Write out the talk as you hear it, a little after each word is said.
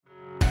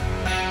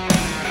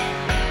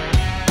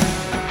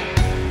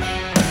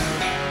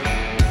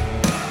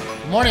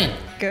Morning.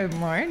 Good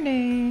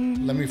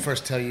morning. Let me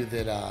first tell you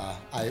that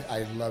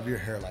I love your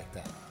hair like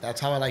that. That's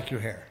how I like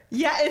your hair.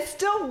 Yeah, it's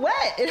still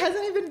wet. It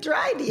hasn't even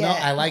dried yet.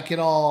 No, I like it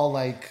all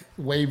like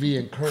wavy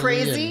and curly.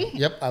 Crazy?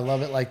 Yep, I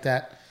love it like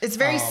that. It's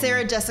very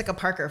Sarah Jessica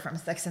Parker from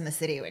Sex and the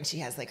City when she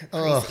has like her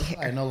crazy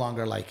hair. I no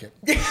longer like it.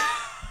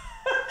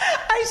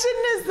 I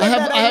shouldn't have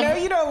said that. I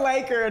know you don't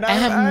like her, and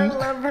I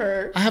love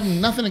her. I have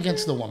nothing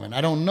against the woman.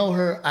 I don't know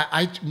her.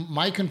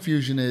 My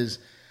confusion is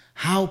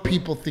how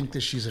people think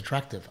that she's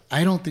attractive.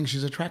 I don't think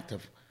she's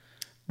attractive.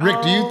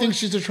 Rick, do you think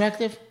she's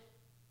attractive?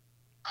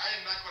 I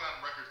am not going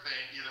on record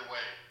saying either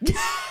way.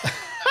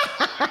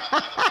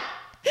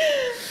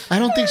 I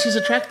don't think she's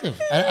attractive.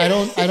 I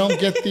don't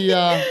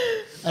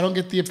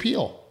get the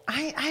appeal.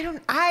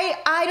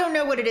 I don't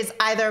know what it is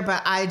either,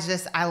 but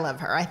I love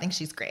her. I think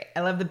she's great.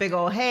 I love the big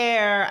old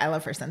hair. I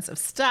love her sense of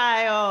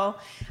style.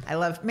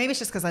 Maybe it's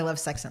just because I love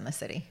Sex and the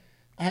City.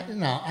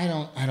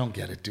 I don't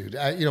get it, dude.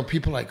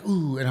 People are like,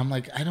 ooh, and I'm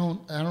like, I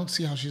don't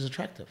see how she's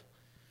attractive.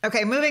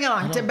 Okay, moving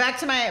along back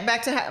to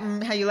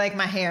how you like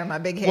my hair, my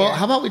big hair. Well,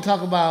 how about we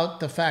talk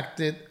about the fact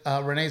that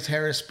Renee's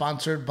hair is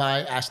sponsored by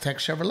Aztec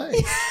Chevrolet.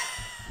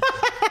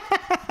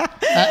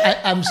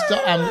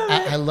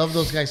 I love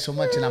those guys so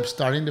much, and I'm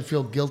starting to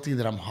feel guilty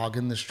that I'm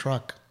hogging this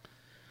truck.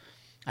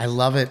 I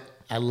love it.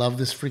 I love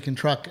this freaking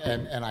truck,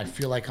 and I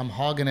feel like I'm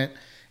hogging it.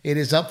 It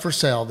is up for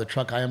sale, the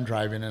truck I am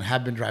driving and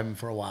have been driving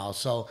for a while.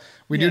 So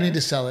we do need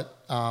to sell it.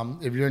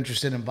 If you're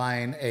interested in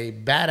buying a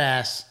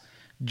badass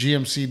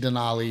GMC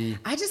Denali,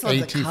 I just love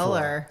AT4. the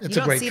color. It's you a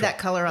don't great see truck. that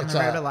color on the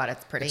road a lot.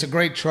 It's pretty. It's a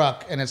great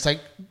truck, and it's like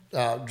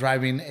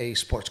driving a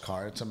sports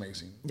car. It's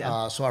amazing.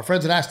 Yeah. So our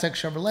friends at Aztec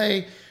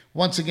Chevrolet,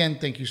 once again,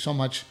 thank you so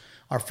much.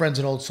 Our friends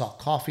at Old Salt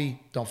Coffee,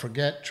 don't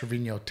forget,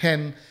 Trevino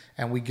 10,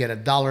 and we get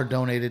 $1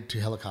 donated to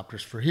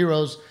Helicopters for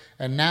Heroes.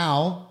 And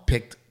now,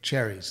 Picked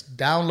Cherries.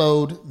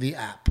 Download the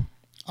app.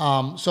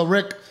 So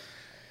Rick,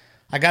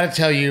 I got to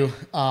tell you,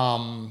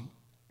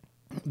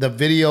 the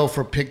video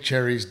for Picked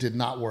Cherries did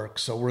not work.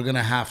 So we're going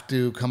to have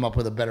to come up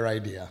with a better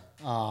idea.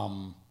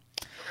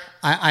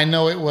 I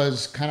know it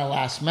was kind of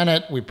last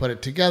minute. We put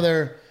it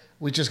together.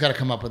 We just got to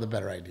come up with a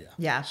better idea.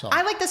 Yeah. So.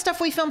 I like the stuff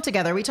we filmed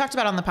together. We talked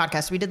about it on the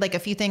podcast. We did like a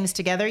few things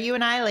together, you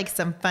and I, like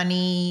some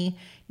funny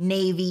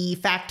Navy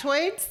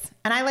factoids.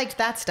 And I liked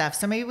that stuff.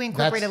 So maybe we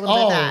incorporate a little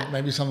bit of that.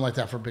 Maybe something like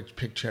that for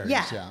Picked Cherries.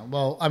 Yeah.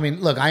 Well, I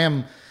mean, look, I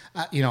am,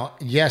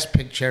 yes,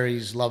 Picked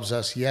Cherries loves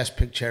us. Yes,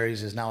 Picked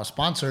Cherries is now a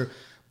sponsor.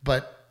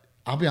 But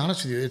I'll be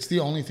honest with you, it's the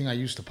only thing I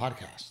use to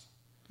podcast.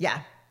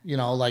 Yeah.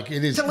 Like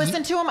it is. To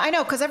listen to them, I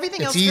know, because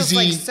everything else feels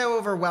like so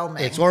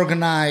overwhelming. It's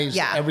organized.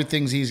 Yeah.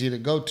 Everything's easy to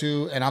go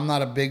to. And I'm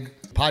not a big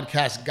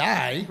podcast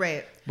guy.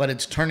 Right. But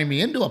it's turning me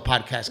into a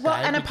podcast guy. Well,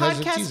 and a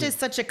podcast is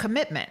such a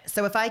commitment.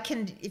 So if I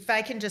can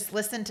just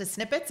listen to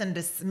snippets and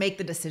just make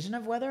the decision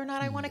of whether or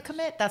not I want to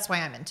commit, that's why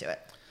I'm into it.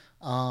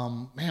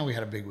 Man, we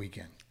had a big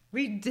weekend.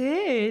 We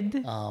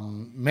did.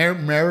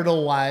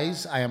 Marital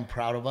wise, I am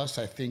proud of us.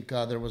 I think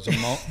there was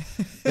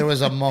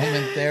a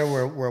moment there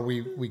where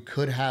we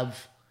could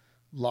have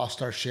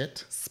lost our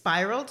shit.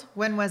 Spiraled?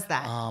 When was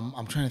that?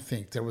 I'm trying to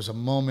think. There was a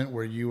moment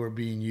where you were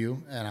being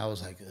you, and I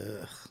was like,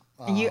 ugh.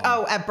 And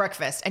at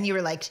breakfast, and you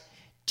were like,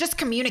 just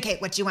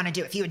communicate what you want to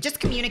do. If you would just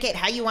communicate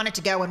how you want it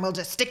to go, and we'll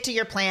just stick to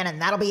your plan, and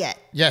that'll be it.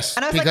 Yes.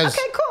 And I was like, okay,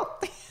 cool.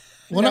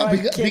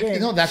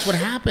 Well, that's what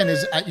happened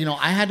is,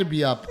 I had to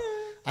be up.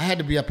 I had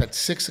to be up at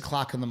 6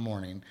 o'clock in the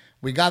morning.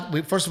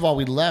 First of all,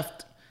 we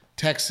left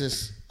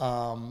Texas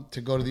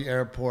to go to the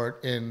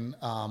airport in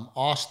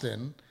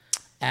Austin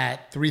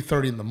at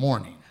 3:30 in the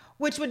morning.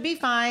 Which would be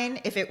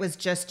fine if it was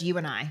just you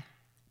and I,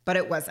 but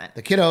it wasn't.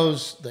 The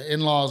kiddos, the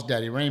in-laws,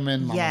 Daddy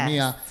Raymond, Mama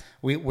Mia,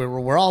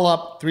 we're all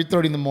up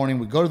 3:30 in the morning.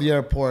 We go to the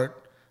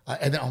airport,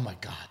 and then, oh my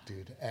God,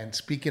 dude. And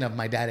speaking of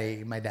my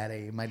daddy,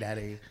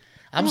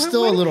 I'm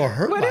still a little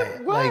hurt by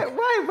it. Why?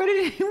 What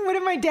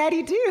did my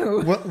daddy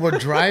do? We're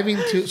driving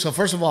to, so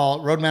first of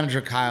all, road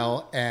manager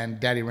Kyle and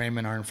Daddy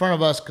Raymond are in front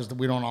of us because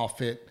we don't all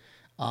fit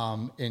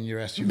in your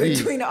SUV.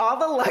 Between all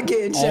the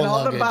luggage and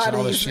all the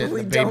bodies,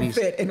 we don't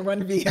fit in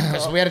one vehicle.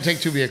 So we had to take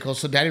two vehicles.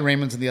 So Daddy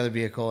Raymond's in the other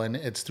vehicle, and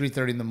it's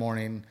 3:30 in the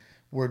morning.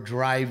 We're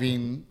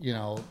driving,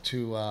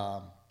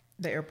 to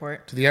the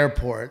airport. To the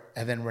airport,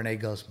 and then Renee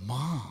goes,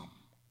 "Mom,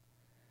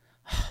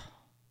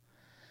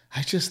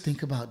 I just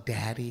think about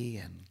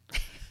Daddy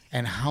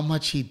and how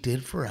much he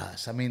did for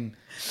us. I mean,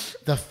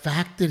 the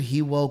fact that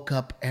he woke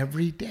up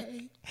every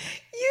day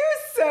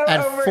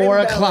at 4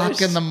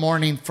 o'clock in the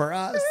morning for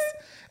us."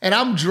 And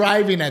I'm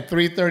driving at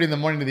 3:30 in the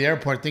morning to the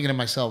airport thinking to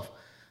myself,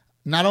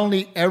 not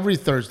only every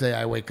Thursday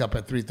I wake up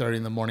at 3:30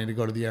 in the morning to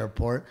go to the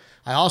airport,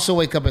 I also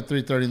wake up at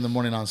 3:30 in the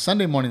morning on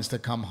Sunday mornings to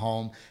come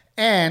home.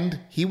 And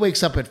he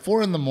wakes up at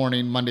 4 in the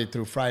morning, Monday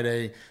through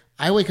Friday.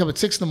 I wake up at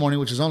 6 in the morning,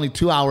 which is only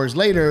 2 hours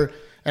later.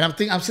 And I'm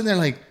sitting there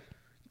like,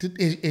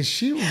 is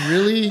she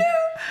really?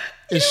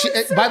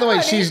 By the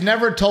way, she's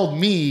never told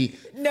me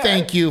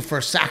thank you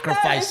for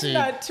sacrificing.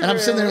 That is not true. And I'm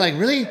sitting there like,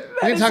 really?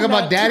 We're going to talk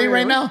about Daddy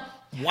right now?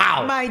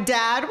 Wow. My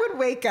dad would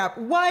wake up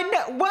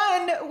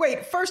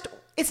first,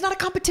 it's not a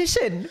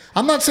competition.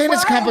 I'm not saying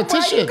it's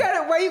competition.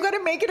 Why you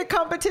gotta make it a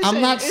competition?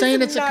 I'm not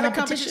saying it's a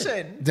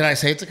competition. Did I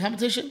say it's a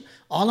competition?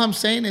 All I'm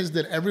saying is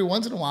that every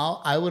once in a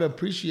while, I would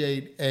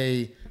appreciate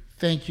a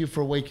thank you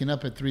for waking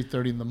up at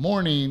 3:30 in the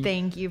morning.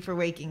 Thank you for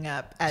waking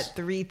up at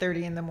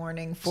 3:30 in the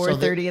morning,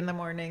 4:30 in the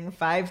morning,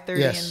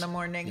 5:30 in the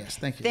morning. Yes,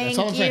 thank you.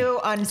 Thank you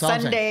on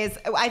Sundays.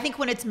 I think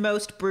when it's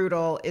most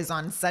brutal is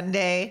on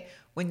Sunday,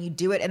 when you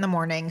do it in the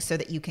morning so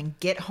that you can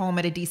get home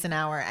at a decent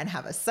hour and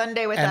have a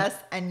Sunday with us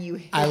and you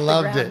hit the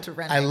ground to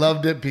Renee. I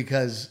loved it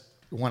because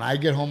when I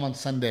get home on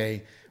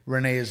Sunday,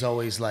 Renee is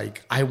always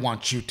like, I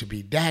want you to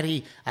be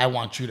daddy. I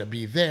want you to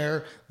be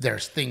there.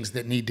 There's things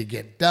that need to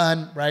get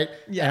done, right?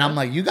 Yeah. And I'm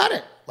like, you got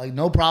it. Like,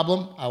 no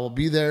problem. I will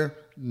be there.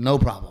 No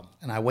problem.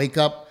 And I wake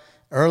up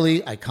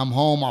early. I come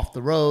home off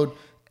the road.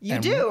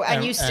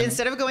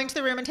 Instead of going to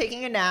the room and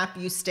taking a nap,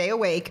 you stay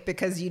awake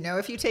because you know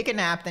if you take a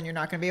nap, then you're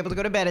not going to be able to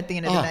go to bed at the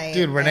end of the night.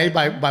 Dude, Renee,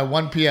 by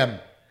 1 p.m.,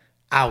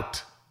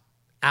 out.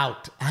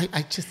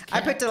 I just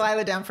can't. I put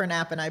Delilah down for a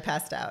nap and I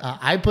passed out.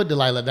 I put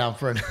Delilah down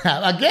for a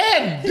nap.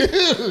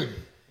 Again,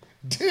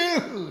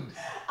 dude.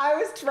 I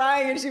was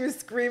trying and she was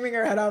screaming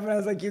her head off and I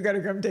was like, you got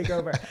to come take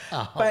over.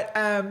 But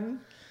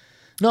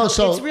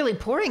it's really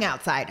pouring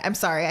outside. I'm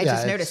sorry. I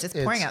just noticed it's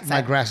pouring outside.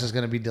 My grass is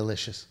going to be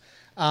delicious.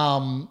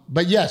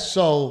 But yes,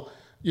 so,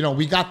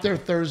 we got there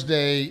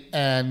Thursday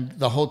and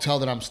the hotel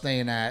that I'm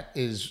staying at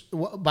is,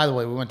 by the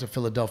way, we went to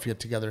Philadelphia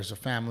together as a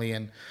family.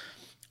 And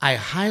I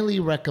highly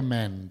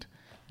recommend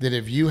that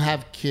if you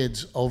have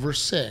kids over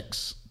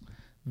 6,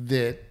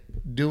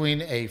 that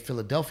doing a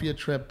Philadelphia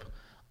trip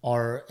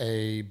or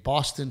a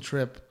Boston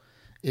trip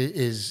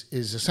is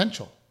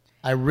essential.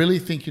 I really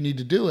think you need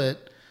to do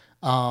it,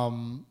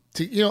 and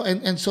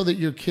so that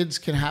your kids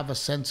can have a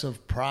sense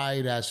of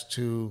pride as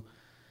to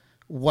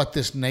what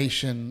this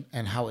nation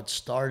and how it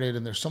started.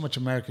 And there's so much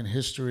American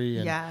history.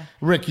 And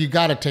Rick, you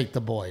got to take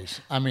the boys.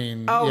 I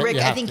mean, Rick,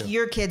 I think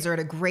your kids are at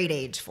a great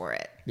age for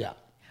it. Yeah.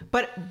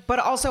 But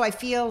also I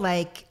feel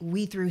like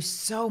we threw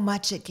so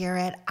much at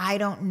Garrett. I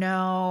don't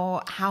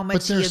know how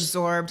much he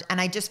absorbed.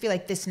 And I just feel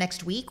like this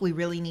next week, we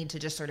really need to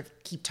just sort of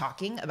keep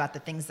talking about the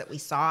things that we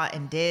saw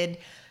and did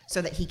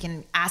so that he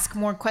can ask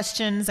more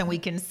questions and we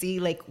can see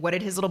like, what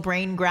did his little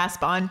brain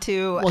grasp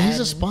onto? Well, he's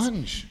a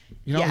sponge.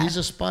 He's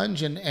a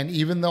sponge. And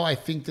even though I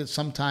think that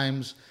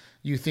sometimes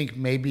you think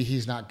maybe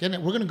he's not getting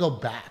it, we're going to go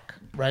back,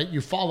 right?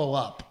 You follow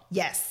up.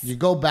 Yes. You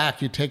go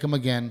back, you take them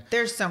again.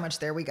 There's so much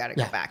there. We got to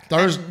go back.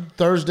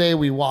 Thursday,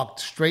 we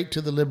walked straight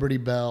to the Liberty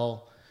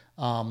Bell.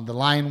 The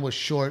line was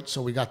short,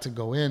 so we got to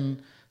go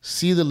in,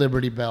 see the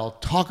Liberty Bell,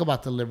 talk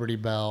about the Liberty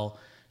Bell.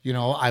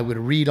 I would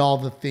read all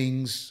the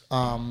things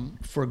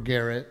for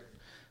Garrett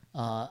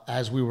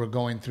as we were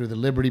going through the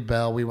Liberty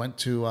Bell. We went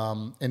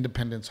to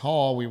Independence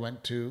Hall. We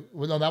went to...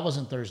 no, that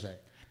wasn't Thursday.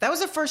 That was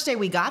the first day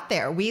we got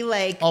there. We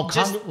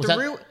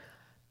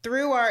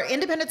threw our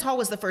Independence Hall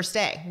was the first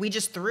day. We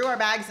just threw our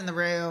bags in the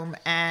room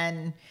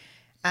and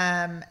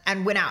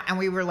went out and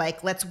we were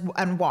like, let's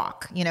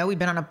walk. We'd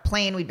been on a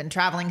plane, we'd been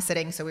traveling,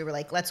 sitting. So we were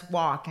like, let's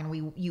walk.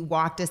 And you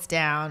walked us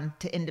down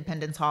to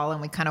Independence Hall and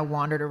we kind of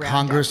wandered around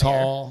Congress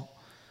Hall.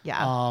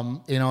 Yeah.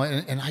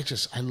 And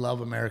I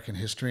love American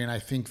history. And I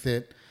think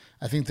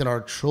that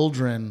our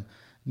children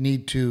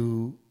need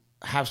to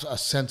have a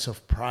sense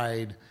of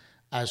pride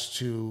as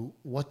to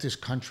what this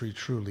country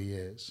truly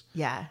is.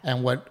 Yeah.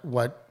 And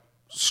what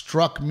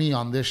struck me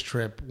on this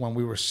trip when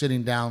we were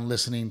sitting down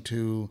listening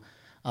to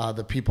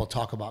the people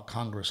talk about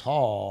Congress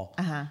Hall,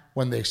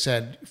 when they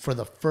said for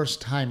the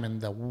first time in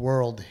the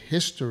world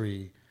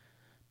history,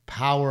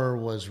 power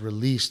was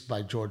released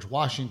by George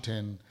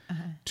Washington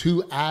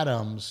to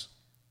Adams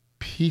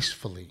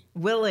peacefully.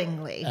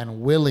 Willingly.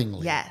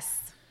 Yes.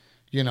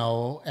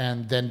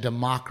 And then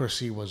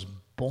democracy was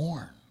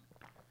born.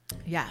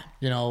 Yeah.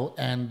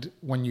 And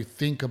when you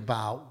think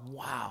about,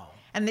 wow.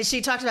 And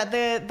she talked about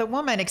the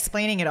woman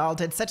explaining it all,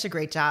 did such a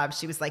great job.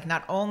 She was like,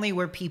 not only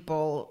were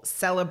people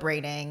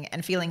celebrating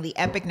and feeling the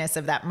epicness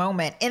of that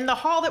moment in the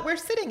hall that we're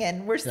sitting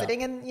in. We're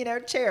sitting in,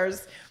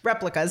 chairs,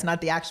 replicas,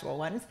 not the actual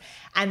ones.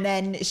 And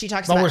then she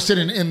talks about... But we're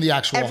sitting in the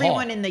actual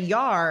everyone hall. In the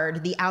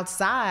yard, the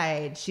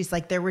outside. She's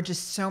like, there were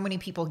just so many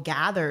people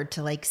gathered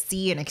to like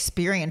see and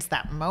experience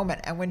that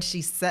moment. And when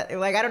she said,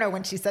 like, I don't know,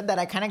 when she said that,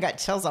 I kind of got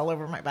chills all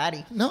over my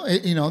body. No,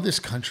 this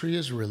country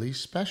is really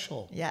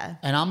special. Yeah.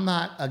 And I'm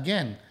not,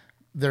 again...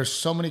 There's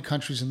so many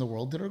countries in the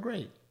world that are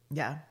great.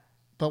 Yeah.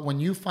 But when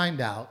you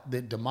find out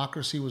that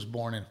democracy was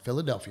born in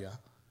Philadelphia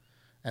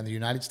and the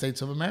United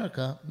States of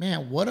America,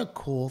 man, what a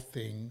cool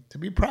thing to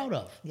be proud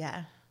of.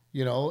 Yeah.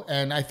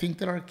 And I think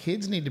that our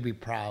kids need to be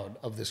proud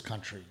of this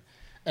country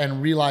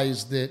and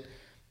realize that,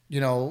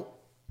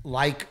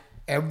 like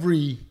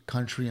every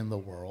country in the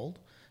world,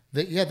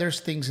 that,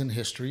 there's things in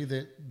history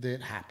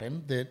that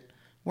happen that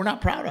we're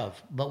not proud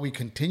of, but we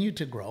continue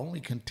to grow,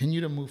 we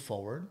continue to move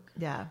forward.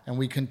 Yeah. And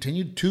we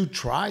continue to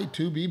try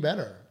to be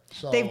better.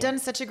 So they've done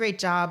such a great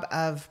job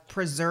of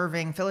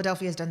preserving,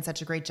 Philadelphia has done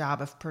such a great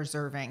job of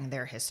preserving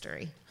their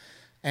history.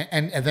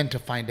 And then to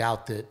find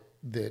out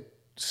that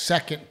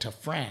second to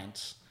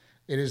France,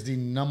 it is the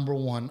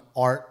 #1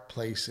 art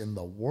place in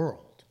the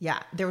world. Yeah,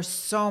 there was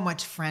so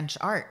much French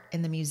art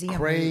in the museum.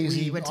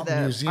 Crazy. We went to the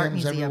museums art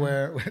museum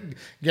everywhere.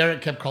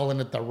 Garrett kept calling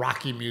it the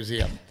Rocky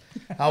Museum.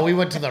 We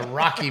went to the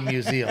Rocky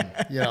Museum,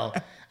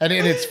 And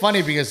it's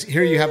funny because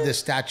here you have this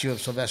statue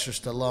of Sylvester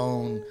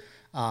Stallone,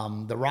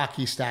 the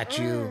Rocky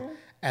statue,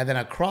 and then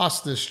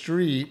across the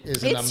street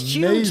is an amazing... It's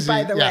huge,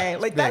 by the way.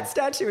 Like, that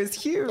statue is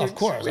huge. Of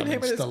course. With him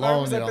with his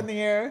arms up in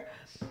the air.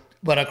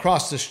 But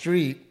across the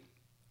street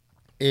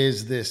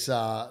is this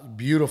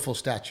beautiful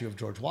statue of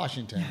George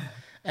Washington.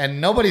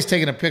 And nobody's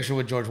taking a picture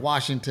with George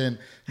Washington.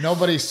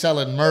 Nobody's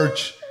selling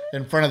merch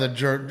in front of the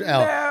George.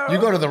 No. You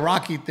go to the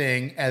Rocky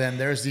thing, and then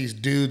there's these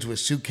dudes with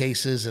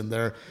suitcases, and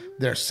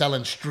they're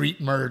selling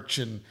street merch,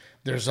 and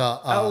there's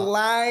a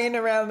line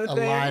around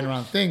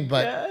the thing.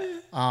 But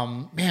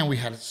man, we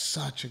had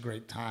such a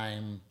great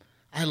time.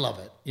 I love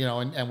it,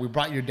 And we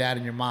brought your dad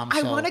and your mom.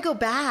 I want to go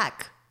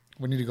back.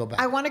 We need to go back.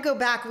 I want to go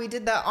back. We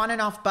did the on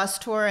and off bus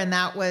tour, and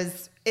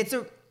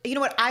you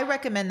know what? I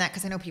recommend that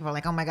because I know people are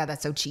like, oh my God,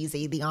 that's so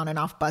cheesy, the on and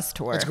off bus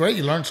tour. It's great.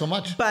 You learn so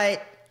much.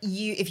 But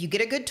if you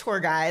get a good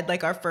tour guide,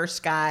 like our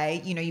first guy,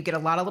 you get a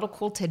lot of little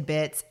cool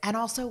tidbits. And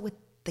also with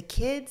the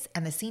kids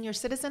and the senior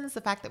citizens,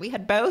 the fact that we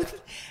had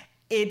both,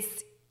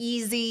 it's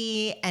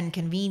easy and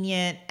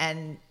convenient.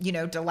 And,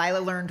 Delilah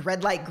learned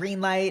red light, green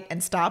light,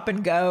 and stop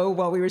and go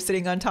while we were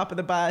sitting on top of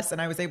the bus.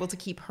 And I was able to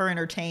keep her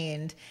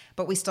entertained.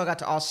 But we still got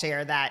to all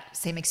share that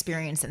same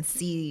experience and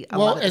see a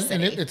lot of the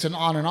city. And it's an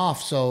on and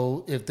off.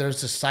 So if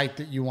there's a site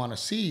that you want to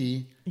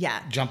see,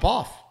 jump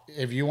off.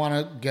 If you want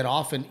to get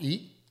off and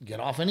eat, get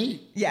off and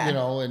eat. Yeah.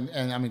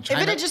 And I mean,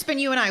 China, if it had just been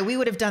you and I, we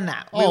would have done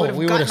that. We would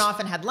have gotten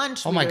off and had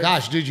lunch. Oh my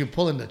gosh, dude, you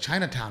pull into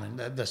Chinatown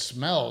and the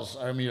smells.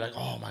 I mean, you're like,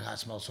 oh my God, it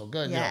smells so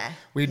good. Yeah.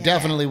 We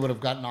definitely would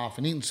have gotten off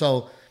and eaten.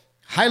 So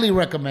highly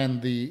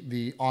recommend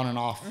the on and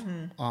off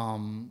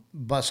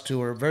bus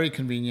tour. Very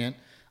convenient.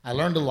 I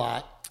learned a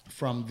lot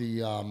from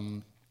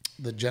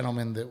the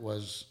gentleman that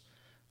was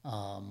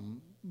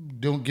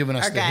giving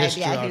us the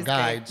history, our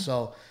guide. Great.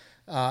 So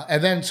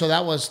so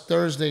that was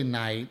Thursday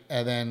night,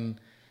 and then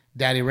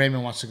Daddy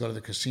Raymond wants to go to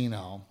the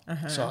casino.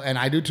 So, and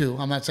I do too.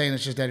 I'm not saying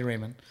it's just Daddy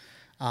Raymond.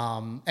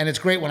 And it's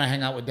great when I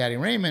hang out with Daddy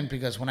Raymond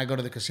because when I go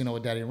to the casino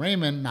with Daddy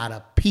Raymond, not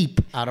a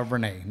peep out of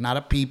Renee, not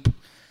a peep.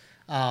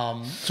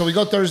 So we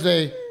go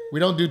Thursday. We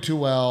don't do too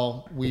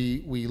well.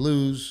 We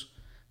lose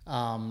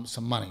some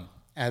money,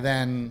 and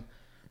then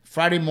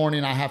Friday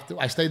morning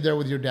I stayed there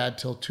with your dad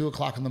till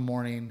 2:00 in the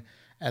morning.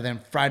 And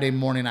then Friday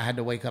morning, I had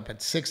to wake up at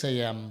 6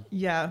 a.m.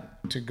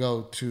 To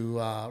go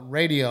to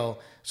radio.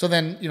 So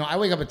then, I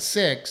wake up at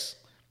 6.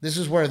 This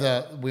is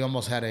where we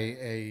almost had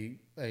a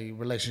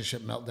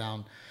relationship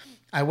meltdown.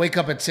 I wake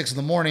up at 6 in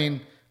the morning.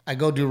 I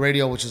go do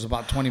radio, which is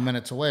about 20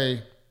 minutes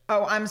away.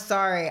 Oh, I'm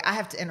sorry. I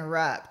have to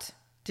interrupt.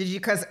 Did you?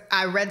 Because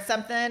I read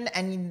something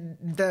and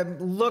the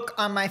look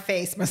on my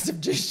face must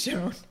have just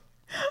shown.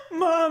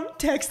 Mom,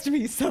 text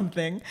me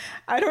something.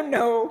 I don't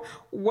know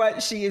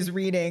what she is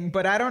reading,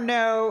 but I don't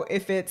know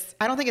if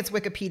I don't think it's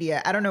Wikipedia.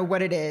 I don't know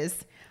what it is,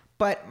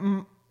 but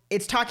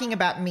it's talking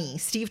about me.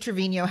 Steve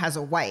Trevino has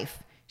a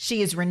wife.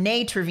 She is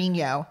Renee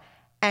Trevino,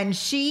 and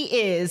she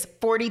is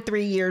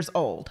 43 years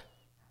old.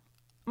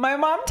 My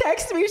mom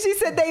texted me. She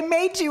said, they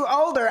made you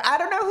older. I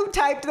don't know who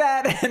typed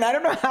that, and I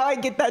don't know how I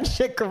get that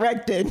shit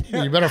corrected.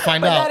 You better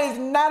find out. That is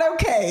not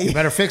okay. You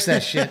better fix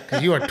that shit,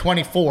 because you are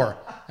 24.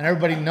 And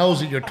everybody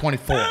knows that you're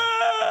 24.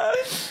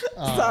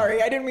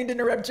 Sorry, I didn't mean to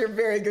interrupt your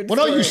very good story.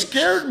 Well, no, you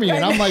scared me.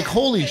 And I'm like,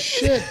 holy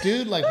shit,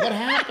 dude. Like, what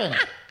happened?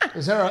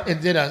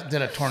 Did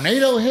a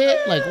tornado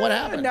hit? Like, what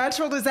happened? A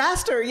natural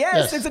disaster.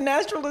 Yes, it's a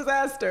natural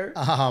disaster.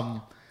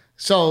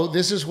 So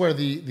this is where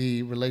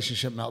the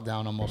relationship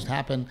meltdown almost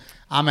happened.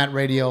 I'm at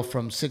radio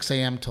from 6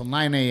 a.m. till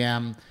 9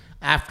 a.m.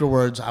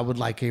 Afterwards, I would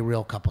like a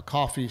real cup of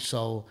coffee.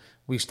 So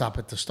we stop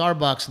at the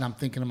Starbucks, and I'm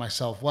thinking to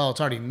myself, well,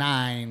 it's already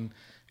 9.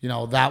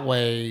 That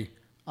way...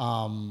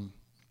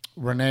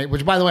 Renee,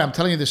 which by the way, I'm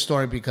telling you this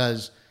story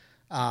because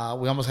we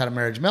almost had a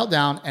marriage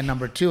meltdown, and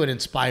number 2, it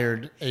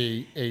inspired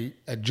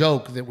a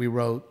joke that we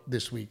wrote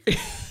this week.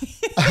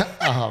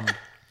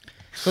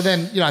 So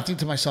then, I think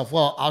to myself,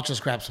 well, I'll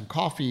just grab some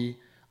coffee.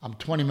 I'm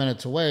 20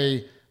 minutes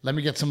away. Let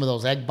me get some of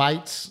those egg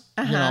bites,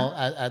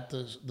 at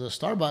the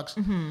Starbucks.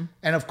 Mm-hmm.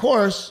 And of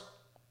course,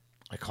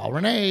 I call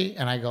Renee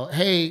and I go,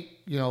 hey,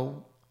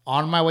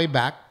 on my way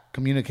back,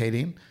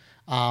 communicating.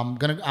 I'm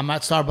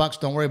at Starbucks.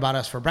 Don't worry about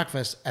us for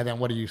breakfast. And then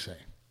what do you say?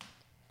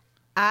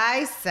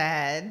 I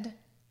said,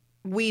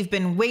 we've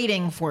been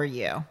waiting for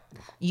you.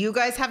 You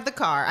guys have the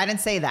car. I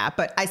didn't say that,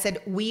 but I said,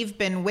 we've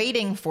been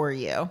waiting for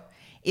you.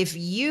 If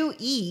you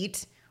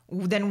eat,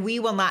 then we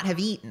will not have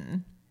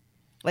eaten.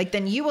 Like,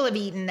 then you will have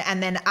eaten,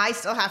 and then I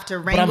still have to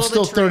wrangle the troops. But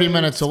I'm still 30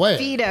 minutes away.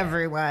 Feed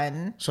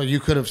everyone. So you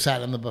could have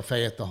sat in the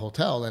buffet at the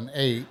hotel and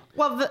ate.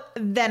 Well,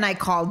 then I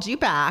called you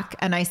back,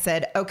 and I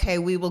said, okay,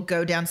 we will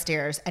go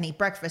downstairs and eat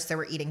breakfast. So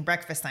we're eating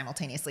breakfast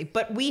simultaneously.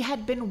 But we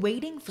had been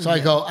waiting for you. So I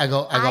go.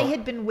 I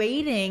had been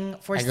waiting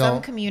for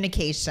some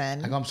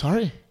communication. I go, I'm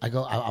sorry. I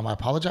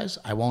apologize.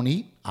 I won't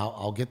eat.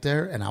 I'll get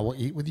there, and I will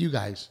eat with you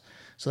guys.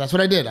 So that's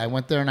what I did. I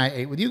went there and I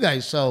ate with you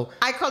guys. So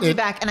I called you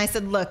back and I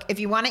said, look, if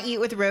you want to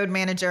eat with Road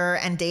Manager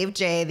and Dave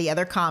J, the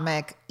other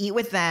comic, eat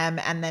with them.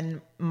 And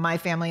then my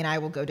family and I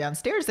will go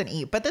downstairs and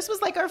eat. But this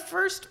was like our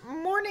first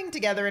morning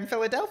together in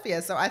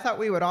Philadelphia. So I thought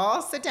we would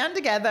all sit down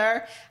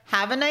together,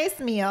 have a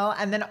nice meal,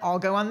 and then all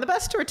go on the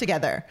bus tour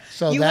together.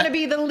 So you want to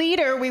be the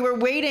leader. We were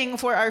waiting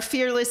for our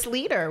fearless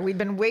leader. We'd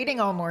been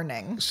waiting all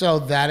morning. So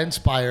that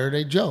inspired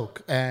a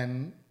joke.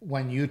 And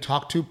when you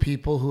talk to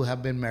people who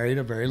have been married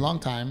a very long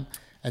time,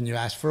 and you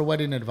ask for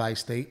wedding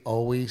advice, they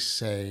always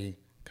say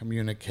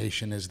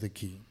communication is the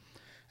key.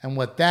 And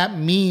what that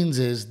means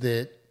is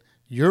that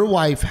your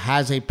wife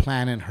has a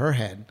plan in her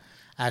head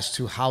as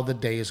to how the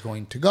day is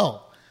going to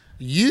go.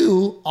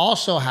 You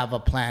also have a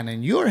plan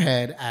in your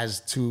head as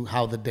to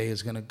how the day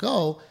is going to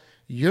go.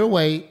 Your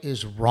way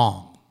is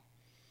wrong.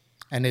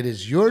 And it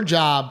is your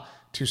job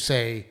to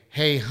say,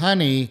 hey,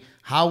 honey,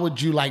 how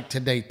would you like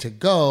today to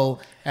go?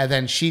 And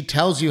then she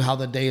tells you how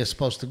the day is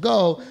supposed to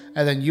go.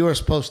 And then you are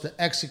supposed to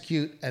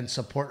execute and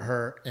support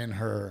her in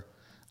her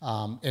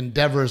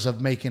endeavors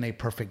of making a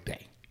perfect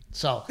day.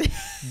 So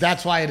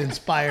that's why it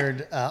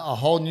inspired a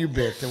whole new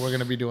bit that we're going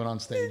to be doing on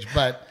stage.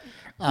 But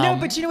no,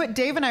 but you know what?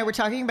 Dave and I were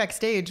talking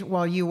backstage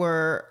while you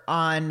were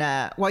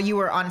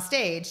on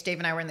stage. Dave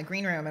and I were in the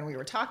green room and we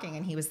were talking,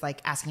 and he was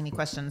like asking me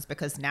questions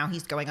because now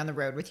he's going on the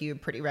road with you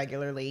pretty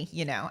regularly,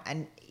 you know,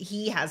 and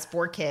he has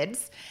 4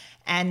 kids.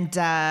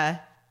 And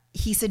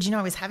he said, you know,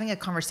 I was having a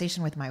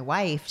conversation with my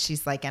wife.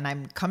 She's like, and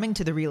I'm coming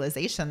to the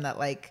realization that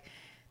like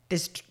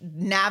this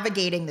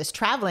navigating this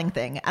traveling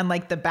thing and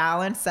like the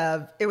balance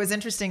of, it was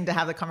interesting to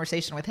have the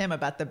conversation with him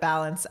about the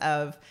balance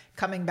of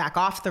coming back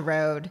off the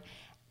road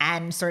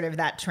and sort of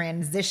that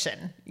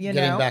transition, you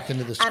know, getting back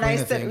into the swing and I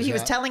said, things, he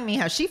was telling me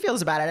how she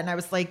feels about it. And I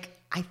was like,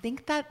 I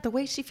think that the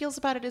way she feels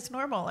about it is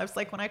normal. I was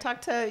like, when I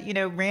talk to, you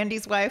know,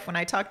 Randy's wife, when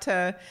I talk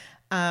to,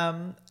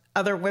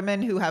 other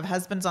women who have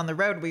husbands on the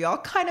road, we all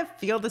kind of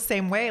feel the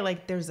same way.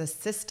 Like there's a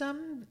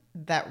system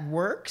that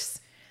works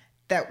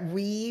that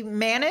we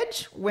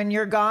manage when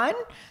you're gone.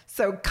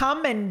 So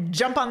come and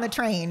jump on the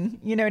train.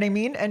 You know what I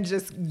mean? And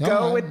just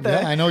go with the...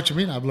 Yeah, I know what you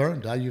mean. I've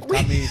learned. You've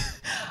taught me.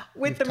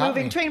 With the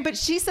moving train. But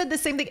she said the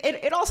same thing.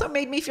 It also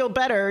made me feel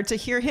better to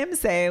hear him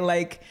say,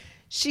 like,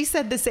 she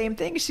said the same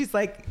thing. She's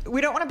like,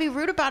 we don't want to be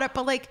rude about it,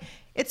 but like,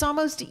 it's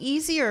almost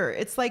easier.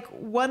 It's like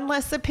one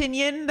less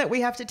opinion that we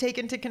have to take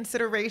into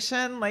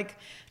consideration. Like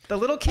the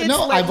little kids,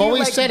 I've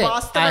always said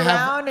boss them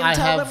around and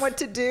tell them what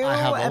to do. I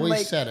have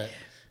always said it.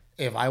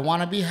 If I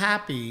want to be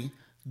happy,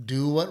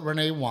 do what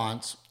Renee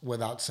wants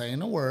without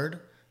saying a word,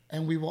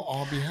 and we will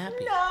all be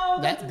happy. No,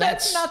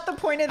 that's not the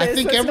point of this. I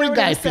think every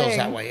guy feels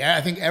that way.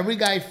 I think every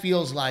guy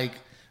feels like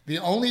the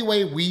only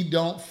way we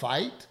don't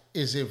fight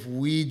is if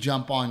we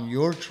jump on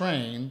your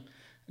train.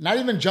 Not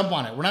even jump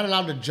on it. We're not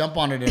allowed to jump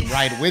on it and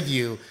ride with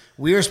you.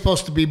 We are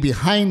supposed to be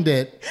behind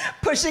it,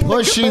 pushing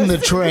the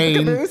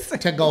train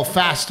to go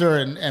faster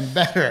and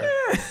better.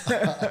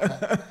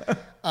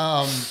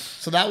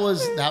 So that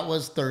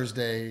was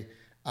Thursday.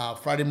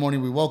 Friday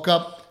morning we woke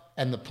up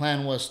and the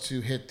plan was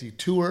to hit the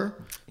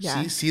tour,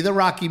 see the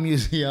Rocky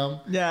Museum.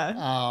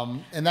 Yeah.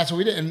 And that's what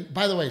we did. And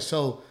by the way,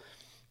 so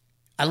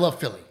I love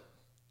Philly.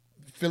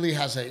 Philly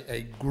has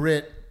a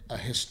grit, a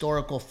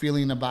historical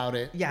feeling about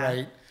it,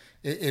 right?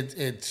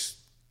 It's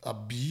a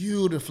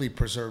beautifully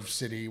preserved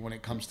city when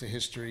it comes to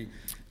history.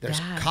 There's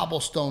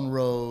cobblestone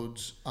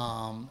roads.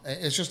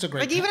 It's just a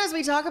great... Like, even as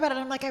we talk about it,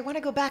 I'm like, I want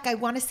to go back. I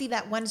want to see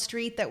that one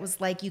street that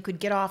was like, you could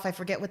get off. I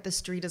forget what the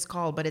street is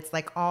called, but it's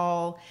like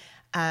all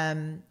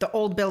the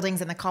old buildings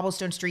and the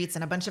cobblestone streets,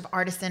 and a bunch of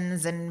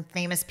artisans and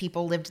famous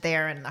people lived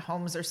there, and the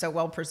homes are so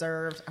well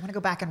preserved. I want to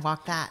go back and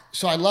walk that.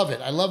 So I love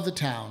it. I love the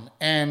town.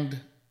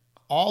 And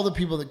all the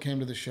people that came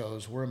to the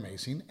shows were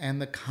amazing,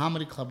 and the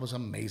comedy club was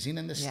amazing,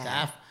 and the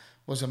staff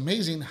was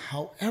amazing.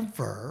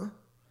 However,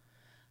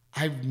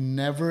 I've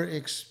never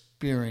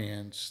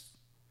experienced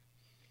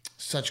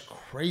such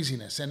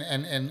craziness.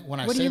 And when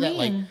I say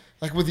that,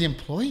 like with the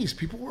employees,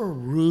 people were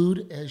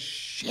rude as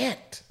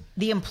shit.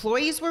 The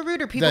employees were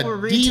rude, or people were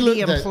rude to the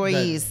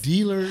employees? The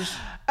dealers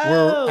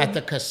were at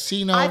the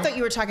casino. I thought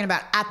you were talking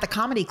about at the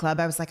comedy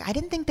club. I was like, I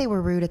didn't think they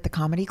were rude at the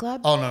comedy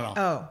club. Oh, no.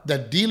 Oh. The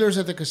dealers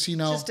at the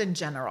casino. Just in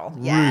general.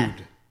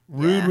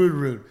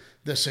 Rude.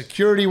 The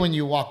security when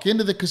you walk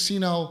into the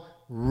casino,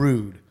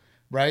 rude,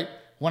 right?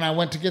 When I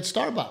went to get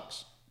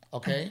Starbucks,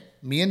 okay?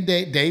 Me and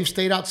Dave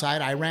stayed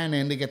outside. I ran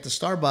in to get the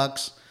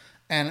Starbucks,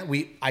 and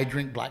I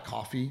drink black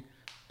coffee.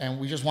 And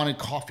we just wanted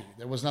coffee.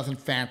 There was nothing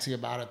fancy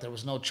about it. There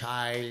was no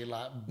chai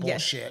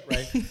bullshit,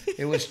 right?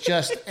 It was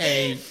just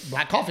a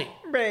black coffee.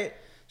 Right.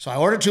 So I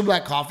ordered 2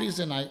 black coffees,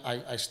 and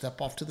I step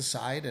off to the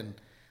side, and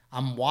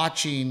I'm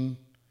watching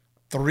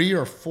 3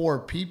 or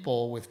 4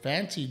 people with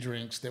fancy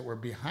drinks that were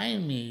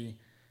behind me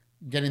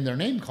getting their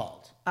name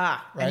called.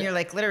 Right? And you're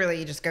like, literally,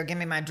 you just go, give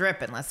me my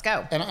drip and let's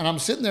go. And I'm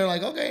sitting there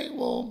like, okay,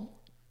 well,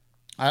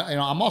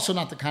 I'm also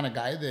not the kind of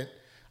guy that...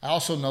 I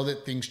also know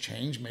that things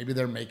change. Maybe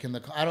they're making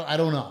the... I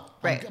don't know.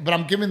 Right. But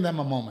I'm giving them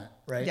a moment,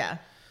 right? Yeah.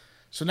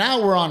 So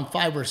now we're on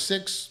 5 or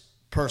 6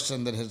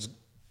 person that has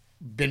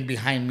been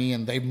behind me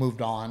and they've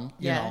moved on,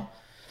 you know.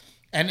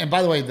 And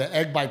by the way, the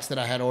egg bites that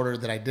I had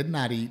ordered that I did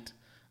not eat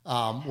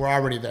were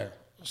already there.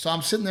 So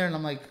I'm sitting there and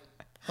I'm like,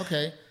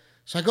 okay.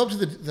 So I go up to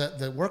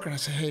the worker and I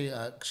say,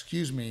 hey,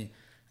 excuse me.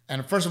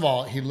 And first of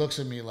all, he looks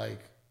at me like,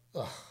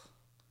 ugh.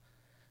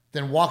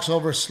 Then walks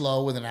over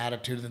slow with an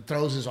attitude and then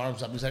throws his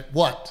arms up. He's like,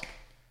 what?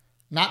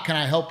 Not can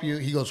I help you?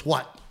 He goes,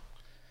 what?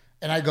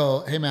 And I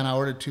go, hey, man, I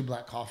ordered 2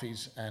 black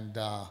coffees. And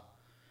I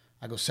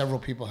go, several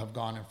people have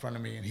gone in front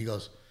of me. And he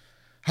goes,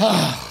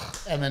 ah,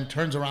 and then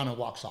turns around and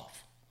walks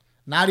off.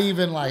 Not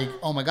even like,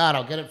 oh, my God,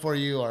 I'll get it for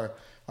you, or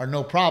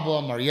no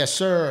problem, or yes,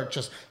 sir, or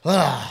just,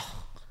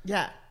 ah.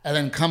 Yeah. And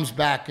then comes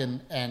back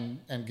and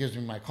gives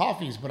me my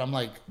coffees. But I'm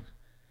like,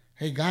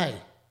 hey, guy,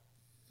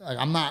 like,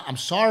 I'm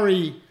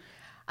sorry.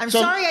 I'm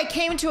sorry I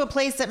came to a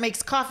place that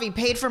makes coffee,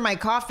 paid for my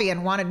coffee,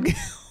 and wanted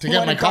to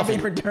get my coffee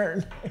in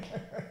return.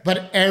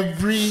 But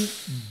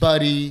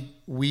everybody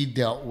we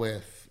dealt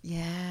with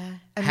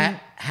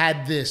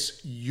had this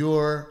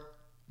 "you're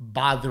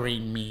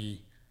bothering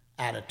me"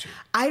 attitude.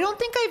 I don't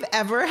think I've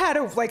ever had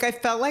I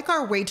felt like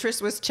our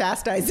waitress was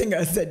chastising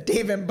us at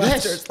Dave &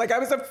 Buster's. Yes. Like I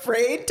was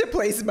afraid to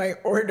place my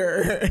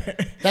order.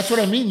 That's what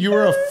I mean. You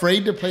were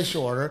afraid to place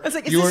your order. I was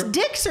like, is this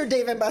Dick's or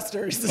Dave &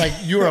 Buster's? Like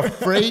you were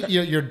afraid.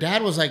 Your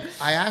dad was like,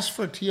 I asked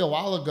for tea a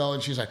while ago,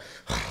 and she's like,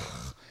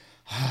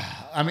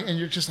 I mean, and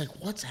you're just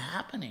like, what's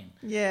happening?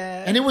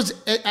 Yeah. And it was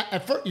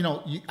at first,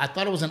 I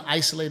thought it was an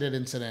isolated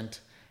incident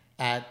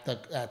at the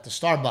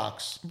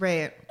Starbucks.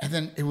 Right. And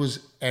then it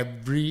was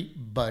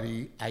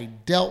everybody I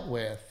dealt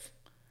with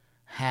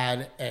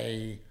had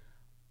a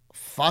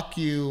fuck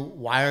you,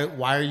 why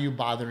are you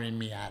bothering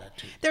me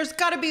attitude. There's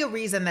got to be a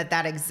reason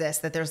that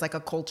exists, that there's like a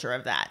culture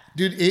of that.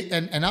 Dude,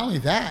 and not only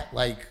that,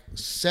 like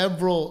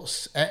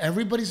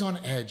everybody's on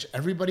edge.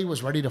 Everybody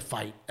was ready to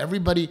fight.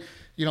 Everybody,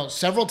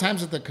 several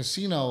times at the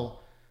casino,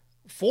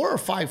 4 or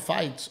 5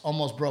 fights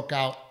almost broke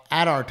out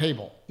at our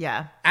table.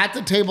 Yeah. At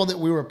the table that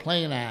we were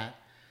playing at.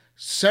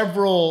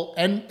 Several,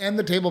 and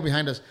the table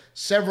behind us,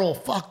 several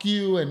fuck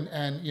you and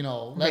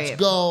let's right.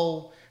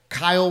 go.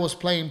 Kyle was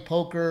playing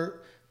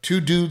poker.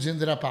 2 dudes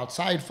ended up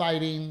outside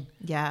fighting.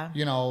 Yeah.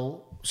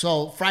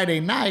 So Friday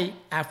night,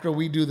 after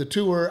we do the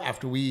tour,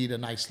 after we eat a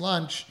nice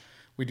lunch,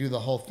 we do the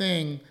whole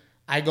thing.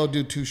 I go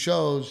do 2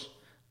 shows.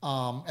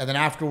 And then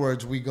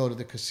afterwards, we go to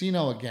the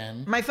casino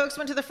again. My folks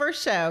went to the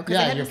first show.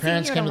 Yeah, your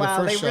parents came to the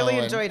first show. They really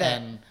enjoyed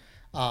it. And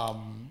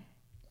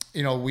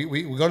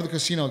we go to the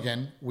casino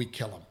again. We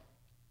kill them.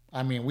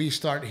 I mean, we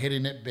start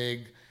hitting it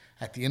big.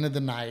 At the end of the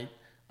night,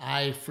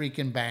 I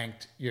freaking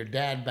banked. Your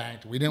dad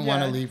banked. We didn't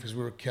want to leave because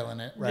we were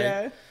killing it, right?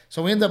 Yeah.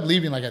 So we end up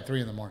leaving like at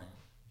 3 a.m.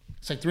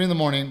 It's like 3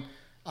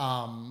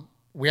 a.m.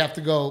 We have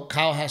to go.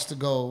 Kyle has to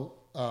go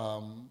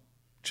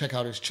check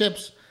out his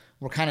chips.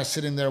 We're kind of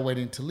sitting there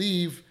waiting to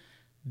leave.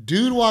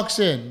 Dude walks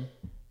in.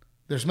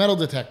 There's metal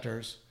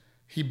detectors.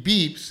 He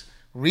beeps,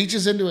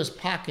 reaches into his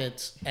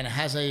pockets, and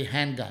has a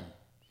handgun.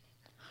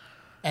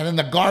 And then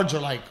the guards are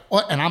like,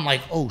 what? And I'm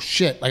like, oh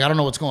shit. Like, I don't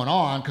know what's going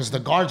on because the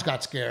guards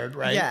got scared,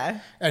 right? Yeah.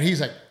 And he's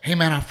like, hey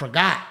man, I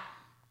forgot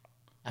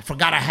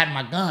I had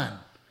my gun.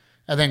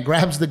 And then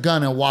grabs the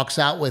gun and walks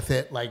out with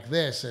it like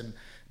this. And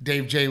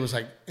Dave J was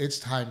like, it's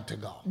time to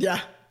go. Yeah.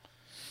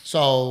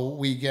 So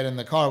we get in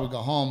the car, we go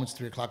home. It's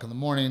 3 o'clock in the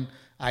morning.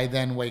 I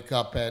then wake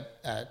up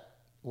at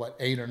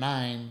 8 or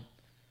 9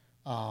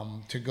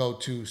 to go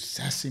to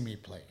Sesame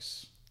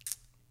Place.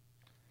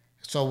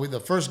 So the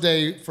first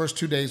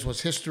 2 days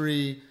was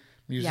history,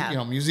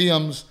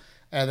 museums,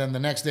 and then the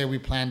next day we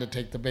planned to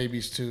take the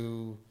babies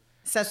to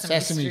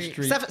Sesame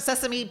Street.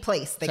 Sesame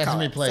Place, they Sesame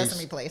call it. Place.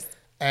 Sesame Place.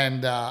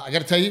 And I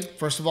got to tell you,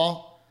 first of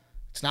all,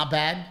 it's not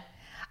bad.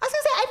 I was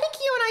going to say, I think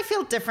you and I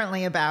feel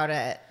differently about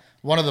it.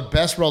 One of the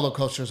best roller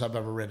coasters I've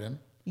ever ridden.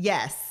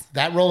 Yes.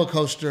 That roller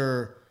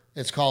coaster,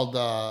 it's called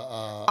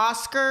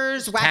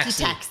Oscar's Wacky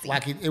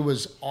Taxi. It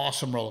was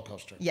awesome roller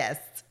coaster. Yes.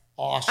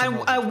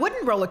 Awesome. A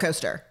wooden roller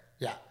coaster.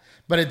 Yeah.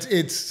 But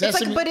it's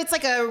Sesame. It's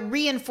like a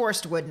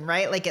reinforced wooden,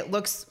 right? Like it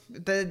looks,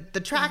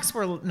 the tracks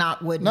were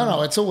not wooden.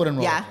 No, it's a wooden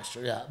roller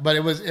coaster. Yeah. But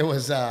it was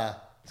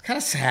it's kind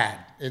of sad.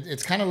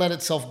 It's kind of let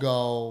itself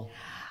go.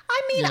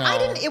 I mean, I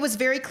didn't. It was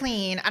very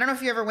clean. I don't know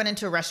if you ever went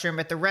into a restroom,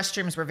 but the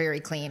restrooms were very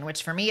clean,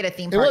 which for me at a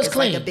theme park is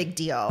like a big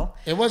deal.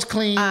 It was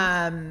clean.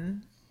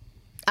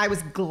 I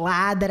was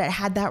glad that it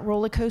had that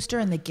roller coaster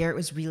and that Garrett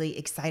was really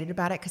excited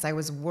about it because I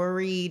was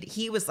worried.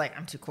 He was like,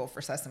 I'm too cool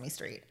for Sesame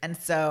Street. And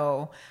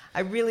so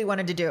I really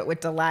wanted to do it with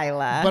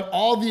Delilah. But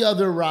all the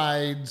other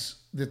rides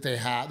that they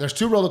have, there's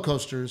 2 roller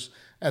coasters,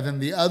 and then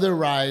the other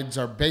rides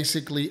are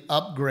basically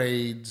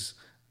upgrades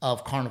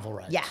of carnival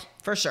rides. Yeah,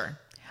 for sure.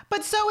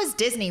 But so is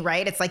Disney,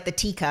 right? It's like the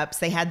teacups.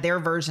 They had their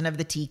version of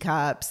the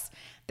teacups.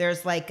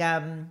 There's like,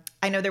 I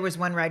know there was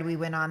one ride we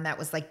went on that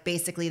was like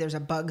basically there's a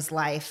Bug's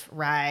Life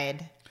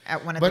ride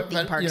at one of the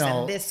theme parks,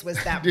 and this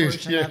was that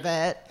version of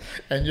it.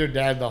 And your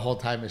dad the whole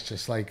time is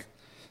just like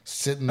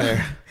sitting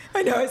there.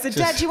 I know. I said,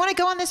 Dad, do you want to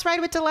go on this ride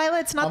with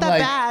Delilah? It's not that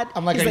bad.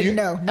 I'm like,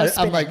 no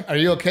I'm like, are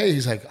you okay?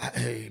 He's like,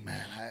 hey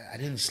man, I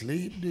didn't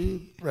sleep,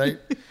 dude. Right?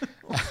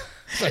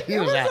 So it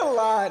was a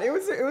lot. It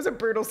was a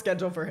brutal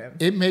schedule for him.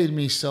 It made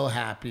me so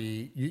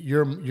happy.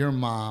 Your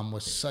mom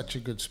was such a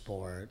good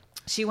sport.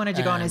 She wanted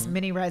to go on as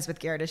many rides with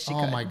Garrett as she could.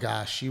 Oh my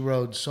gosh, she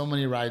rode so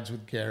many rides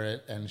with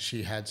Garrett, and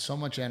she had so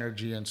much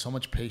energy and so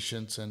much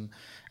patience, and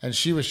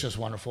she was just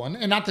wonderful.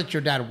 And not that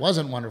your dad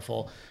wasn't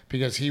wonderful,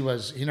 because he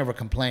never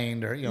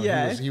complained, or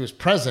he was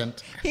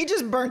present. He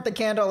just burnt the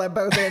candle at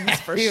both ends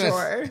for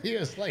sure. He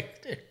was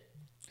like, dude.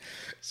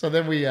 So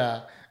then we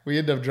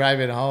end up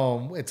driving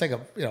home. It's like a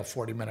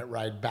 40-minute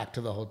ride back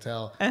to the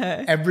hotel.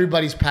 Uh-huh.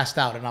 Everybody's passed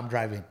out, and I'm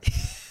driving.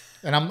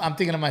 And I'm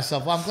thinking to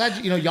myself, well, I'm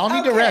glad y'all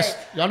need to rest.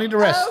 Y'all need to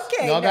rest.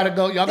 Okay, y'all gotta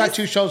go. Y'all got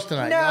 2 shows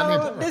tonight.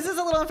 No, this is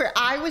a little unfair.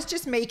 I was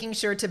just making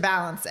sure to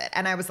balance it.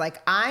 And I was like,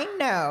 I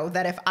know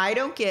that if I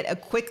don't get a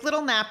quick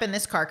little nap in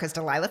this car, because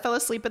Delilah fell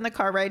asleep in the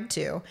car ride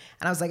too.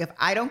 And I was like, if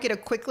I don't get a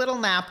quick little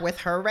nap with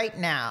her right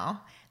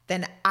now,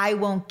 then I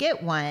won't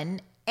get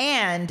one.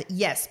 And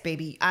yes,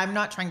 baby, I'm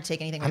not trying to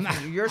take anything away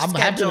from you.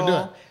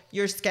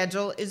 Your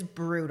schedule is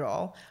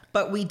brutal.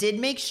 But we did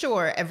make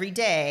sure every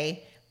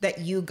day that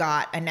you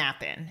got a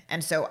nap in.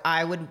 And so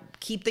I would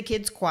keep the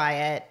kids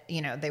quiet.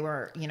 They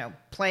were,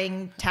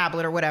 playing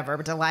tablet or whatever,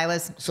 but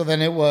Delilah's so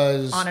then it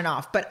was on and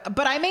off. But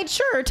I made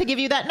sure to give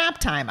you that nap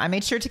time. I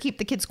made sure to keep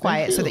the kids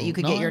quiet so that you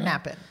could get your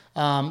nap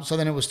in. So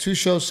then it was 2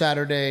 shows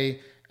Saturday,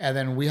 and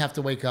then we have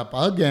to wake up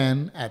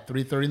again at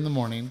 3:30 in the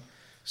morning.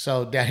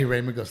 So Daddy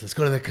Raymond goes, let's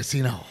go to the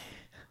casino.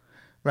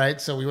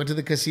 Right? So we went to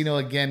the casino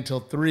again till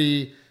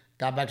 3,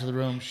 got back to the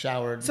room,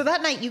 showered. So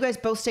that night you guys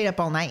both stayed up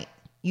all night.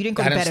 You didn't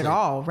go to bed at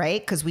all, right?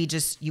 Because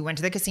you went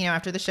to the casino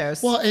after the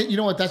shows. Well, you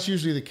know what? That's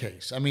usually the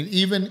case. I mean,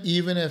 even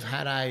if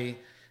had I,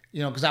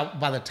 because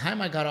by the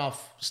time I got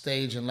off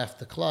stage and left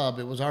the club,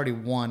 it was already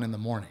 1 in the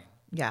morning.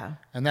 Yeah.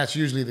 And that's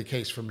usually the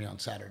case for me on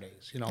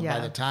Saturdays. By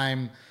the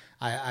time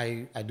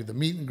I do the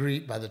meet and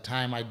greet, by the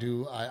time I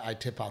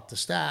tip out the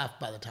staff,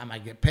 by the time I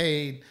get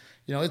paid,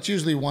 it's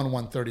usually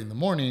 1:30 in the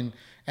morning.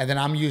 And then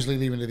I'm usually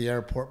leaving to the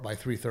airport by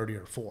 3:30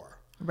 or 4.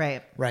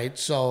 Right. Right.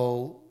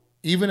 So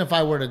even if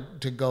I were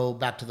to go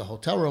back to the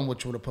hotel room,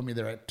 which would have put me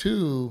there at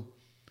 2,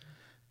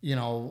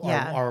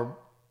 or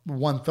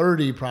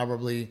 1:30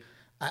 probably,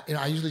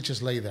 I usually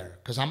just lay there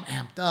because I'm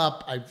amped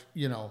up.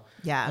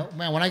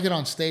 Man, when I get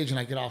on stage and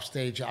I get off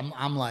stage,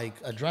 I'm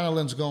like,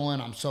 adrenaline's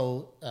going. I'm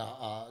so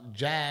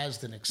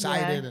jazzed and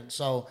excited. Yeah. And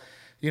so,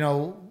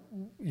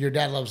 your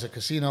dad loves the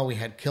casino. We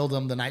had killed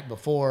him the night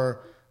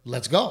before.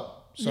 Let's go.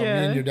 So me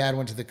and your dad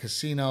went to the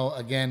casino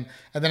again.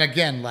 And then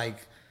again,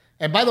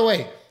 and by the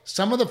way,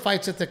 some of the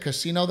fights at the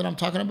casino that I'm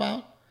talking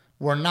about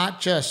were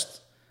not just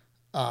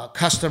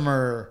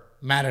customer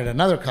mad at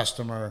another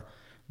customer.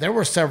 There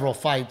were several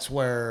fights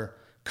where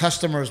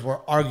customers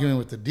were arguing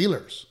with the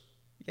dealers.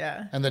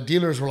 Yeah. And the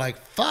dealers were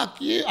like, fuck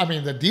you. I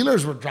mean, the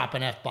dealers were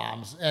dropping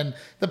F-bombs. And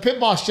the pit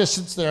boss just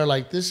sits there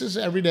like, this is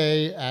every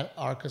day at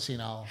our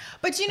casino.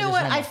 But you know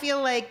what? I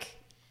feel like,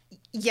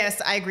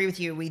 yes, I agree with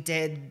you. We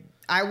did.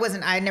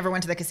 I never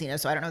went to the casino,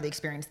 so I don't know the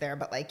experience there.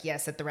 But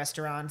yes, at the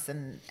restaurants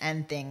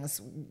and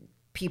things,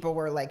 people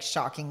were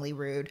shockingly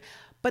rude.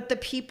 But the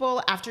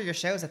people after your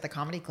shows at the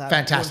comedy club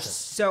fantastic, were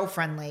so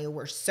friendly,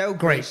 were so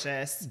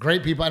gracious.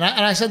 Great people. And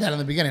I said that in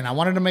the beginning. I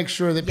wanted to make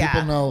sure that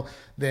people know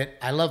that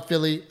I love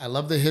Philly. I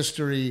love the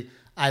history.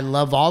 I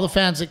love all the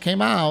fans that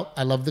came out.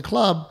 I love the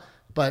club.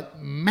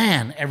 But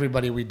man,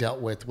 everybody we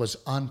dealt with was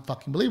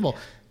unfucking believable.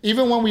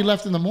 Even when we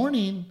left in the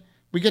morning,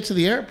 we get to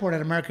the airport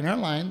at American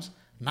Airlines.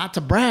 Not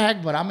to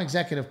brag, but I'm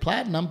executive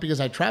platinum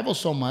because I travel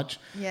so much.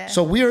 Yeah.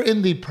 So we are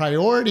in the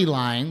priority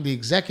line, the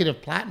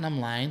executive platinum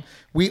line.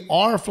 We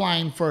are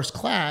flying first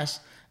class.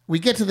 We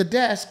get to the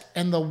desk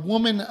and the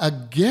woman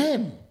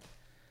again,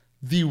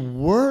 the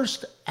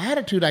worst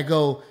attitude. I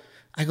go,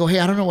 hey,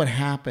 I don't know what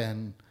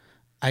happened.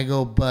 I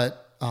go,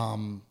 but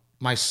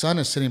my son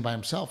is sitting by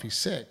himself. He's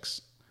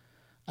 6.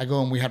 I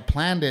go, and we had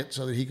planned it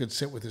so that he could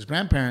sit with his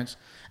grandparents.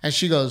 And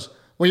she goes,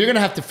 well, you're going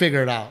to have to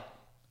figure it out.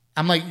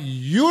 I'm like,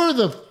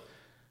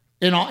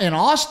 in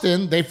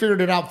Austin, they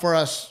figured it out for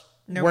us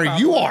where problem.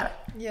 You are.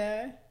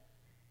 Yeah.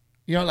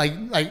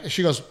 Like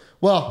she goes,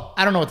 well,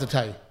 I don't know what to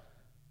tell you.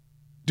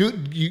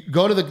 You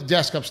go to the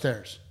desk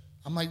upstairs.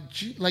 I'm like,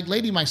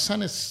 lady, my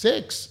son is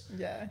 6.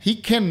 Yeah. He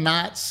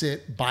cannot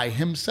sit by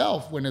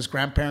himself when his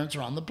grandparents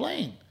are on the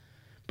plane.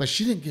 But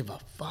she didn't give a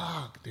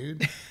fuck,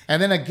 dude.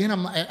 And then again,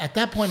 at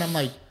that point, I'm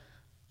like,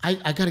 I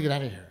got to get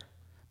out of here.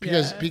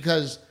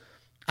 Because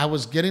I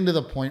was getting to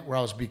the point where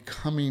I was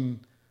becoming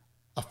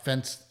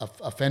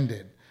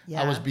offended.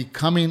 Yeah. I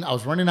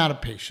was running out of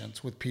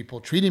patience with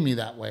people treating me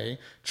that way,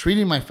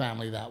 treating my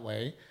family that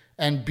way,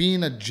 and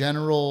being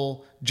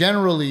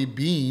generally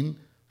being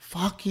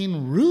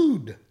fucking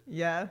rude.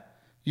 Yeah.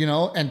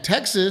 And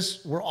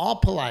Texas, we're all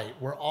polite.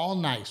 We're all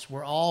nice.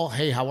 We're all,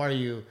 hey, how are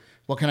you?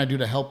 What can I do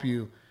to help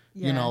you?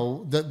 Yeah.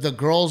 The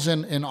girls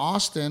in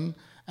Austin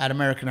at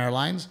American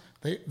Airlines,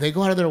 they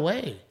go out of their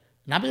way.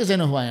 Not because they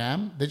know who I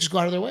am. They just go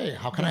out of their way.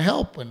 How can I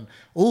help? And,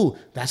 ooh,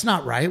 that's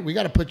not right. We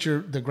got to put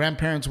the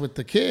grandparents with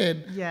the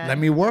kid. Yeah. Let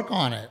me work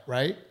on it,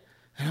 right?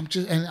 And I'm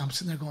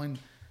sitting there going,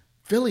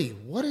 Philly,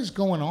 what is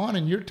going on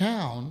in your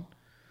town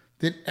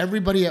that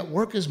everybody at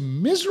work is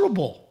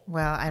miserable.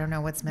 Well, I don't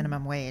know what's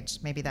minimum wage.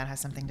 Maybe that has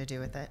something to do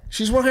with it.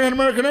 She's working at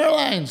American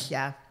Airlines.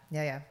 Yeah.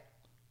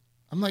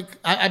 I'm like,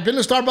 I've been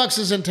to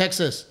Starbucks in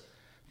Texas.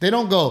 They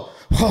don't go,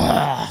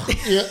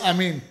 yeah, I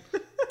mean,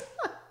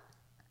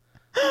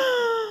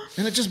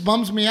 and it just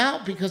bums me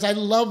out because I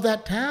love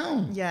that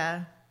town.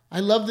 Yeah.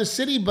 I love the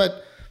city,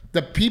 but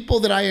the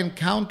people that I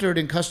encountered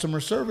in customer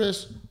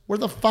service were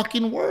the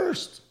fucking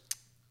worst.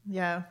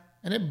 Yeah.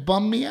 And it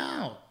bummed me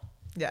out.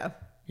 Yeah.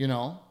 You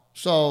know?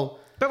 So.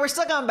 But we're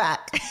still going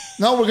back.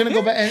 No, we're going to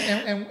go back.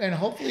 And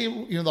hopefully,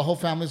 you know, the whole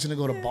family's going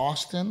to go to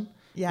Boston.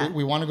 Yeah.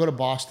 We want to go to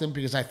Boston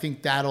because I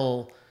think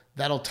that'll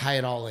tie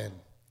it all in.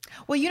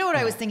 Well, you know what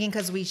I was thinking?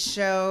 Because we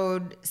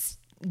showed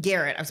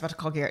Garrett. I was about to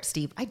call Garrett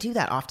Steve. I do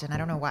that often. I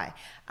don't know why.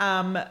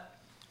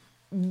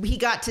 He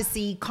got to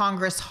see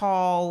Congress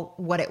Hall,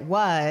 what it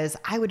was.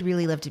 I would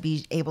really love to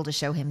be able to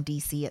show him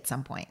DC at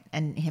some point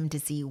and him to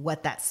see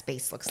what that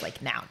space looks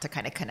like now to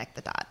kind of connect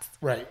the dots.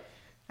 Right.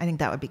 I think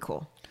that would be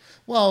cool.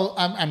 Well,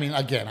 I mean,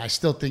 again, I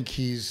still think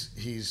he's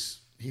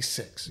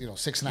 6, you know,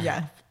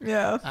 6.5.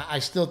 Yeah. I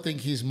still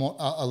think he's more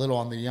a little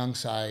on the young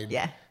side.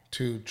 Yeah.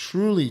 To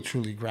truly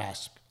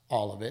grasp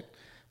all of it.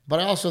 But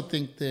I also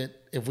think that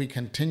if we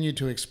continue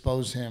to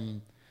expose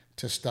him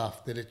to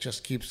stuff, that it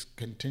just keeps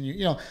continuing,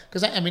 you know,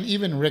 because I mean,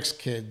 even Rick's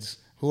kids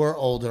who are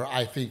older,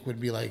 I think would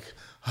be like,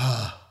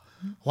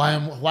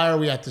 why are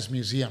we at this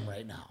museum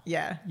right now?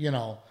 Yeah. You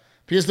know,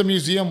 because the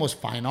museum was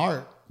fine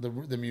art.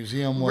 The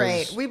museum was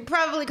right. We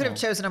probably could have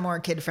chosen a more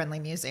kid-friendly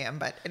museum,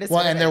 but it is.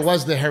 Well, and there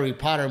was the Harry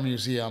Potter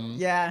museum.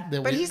 Yeah,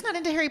 but he's not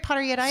into Harry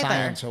Potter yet either.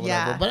 Science or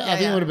whatever. Yeah. But I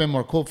think it would have been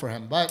more cool for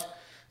him. But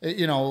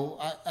you know,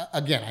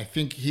 again, I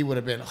think he would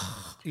have been,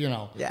 you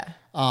know. Yeah.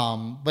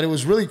 But it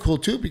was really cool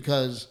too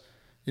because,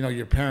 you know,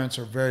 your parents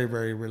are very,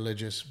 very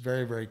religious,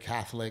 very, very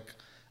Catholic,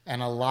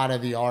 and a lot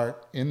of the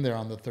art in there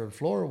on the 3rd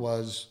floor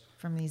was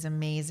from these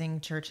amazing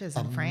churches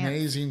in France.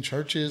 Amazing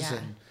churches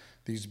and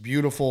these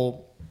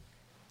beautiful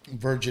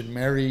Virgin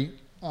Mary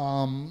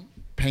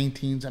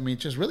paintings. I mean,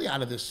 just really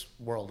out of this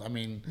world. I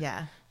mean,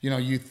 you know,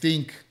 you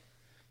think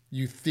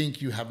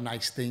you have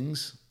nice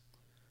things,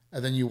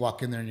 and then you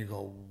walk in there and you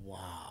go,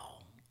 wow.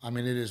 I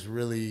mean, it is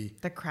really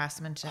the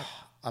craftsmanship.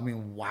 I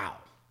mean, wow.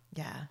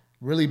 Yeah.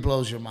 Really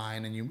blows your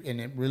mind, and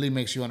it really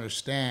makes you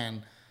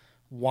understand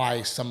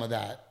why some of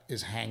that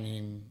is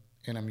hanging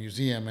in a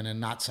museum and in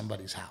not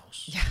somebody's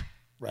house. Yeah.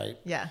 Right?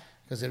 Yeah.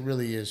 Because it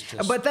really is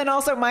just. But then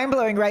also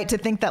mind-blowing, right? To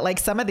think that like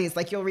some of these,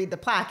 like you'll read the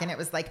plaque and it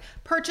was like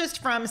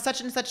purchased from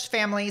such and such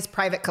family's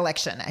private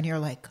collection. And you're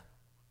like,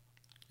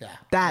 yeah,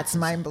 that's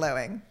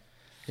mind-blowing.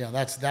 Yeah,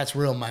 that's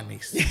real money.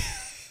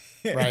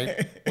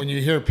 Right? When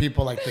you hear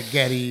people like the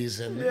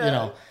Gettys and, you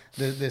know,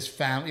 this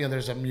family, you know,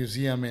 there's a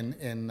museum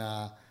in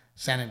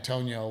San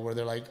Antonio where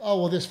they're like,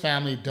 oh, well, this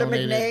family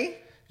donated. The McNay?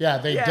 Yeah,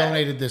 they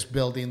donated this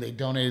building. They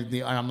donated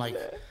and I'm like,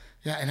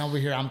 yeah. And over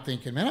here, I'm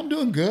thinking, man, I'm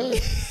doing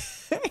good.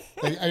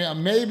 Like,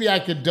 maybe I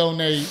could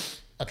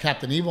donate a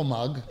Captain Evil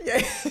mug.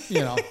 Yeah. You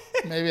know,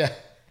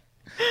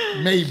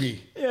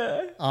 maybe.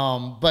 Yeah.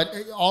 But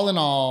all in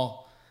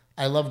all,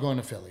 I love going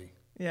to Philly.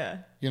 Yeah.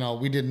 You know,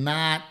 we did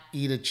not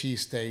eat a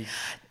cheesesteak.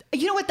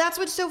 You know what? That's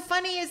what's so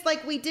funny is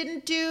like we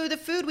didn't do the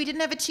food. We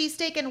didn't have a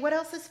cheesesteak. And what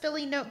else is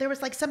Philly? No, there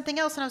was like something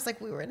else. And I was like,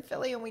 we were in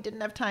Philly and we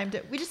didn't have time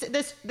to. We just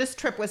this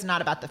trip was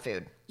not about the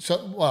food.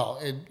 So well,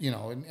 you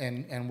know,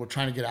 and we're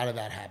trying to get out of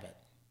that habit.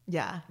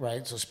 Yeah.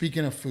 Right. So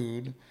speaking of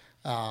food,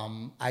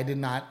 I did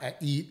not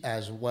eat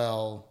as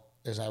well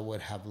as I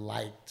would have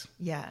liked.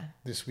 Yeah.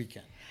 This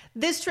weekend.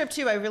 This trip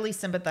too, I really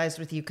sympathized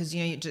with you because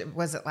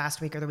was it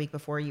last week or the week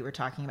before you were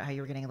talking about how you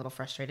were getting a little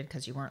frustrated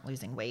because you weren't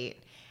losing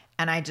weight.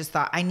 And I just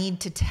thought I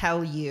need to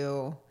tell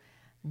you,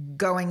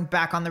 going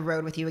back on the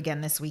road with you again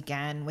this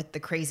weekend with the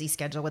crazy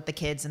schedule with the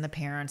kids and the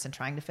parents and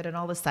trying to fit in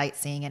all the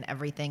sightseeing and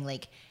everything.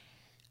 Like,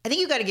 I think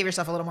you got to give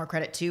yourself a little more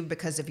credit too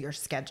because of your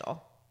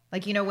schedule.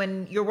 Like, you know,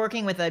 when you're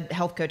working with a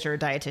health coach or a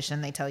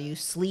dietitian, they tell you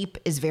sleep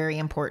is very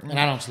important. And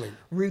I don't sleep.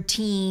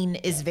 Routine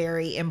is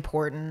very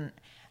important.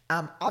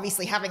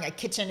 Obviously, having a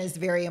kitchen is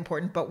very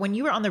important. But when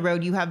you are on the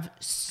road, you have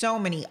so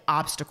many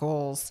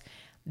obstacles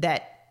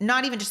that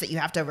not even just that you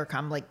have to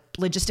overcome, like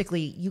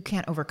logistically, you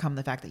can't overcome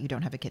the fact that you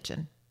don't have a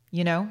kitchen.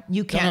 You know,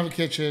 you can't have a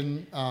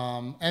kitchen.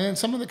 And then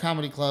some of the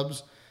comedy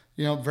clubs,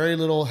 you know, very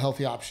little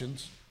healthy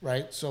options,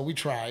 right? So we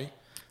try.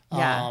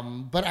 Yeah.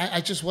 But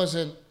I just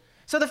wasn't.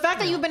 So the fact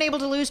that you've been able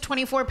to lose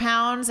 24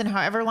 pounds and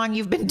however long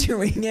you've been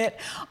doing it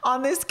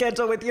on this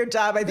schedule with your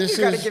job, I think you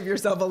got to give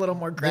yourself a little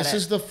more credit. This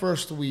is the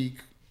first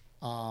week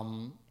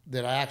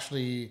that I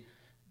actually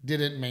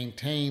didn't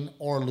maintain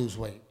or lose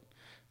weight.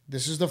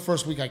 This is the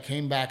first week I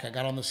came back, I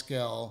got on the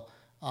scale,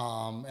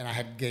 and I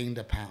had gained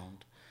a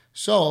pound.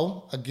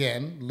 So,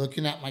 again,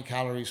 looking at my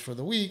calories for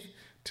the week,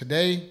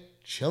 today,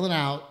 chilling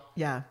out,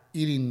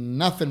 eating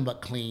nothing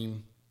but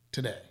clean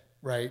today,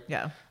 right?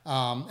 Yeah.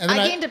 And then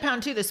I gained a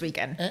pound too this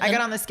weekend. I got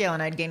on the scale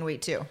and I'd gained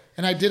weight too.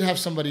 And I did have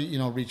somebody, you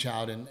know, reach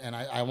out, and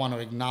I want to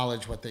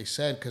acknowledge what they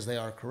said because they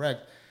are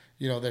correct.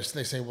 You know, they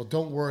say, well,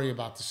 don't worry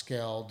about the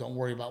scale. Don't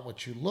worry about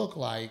what you look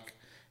like.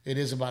 It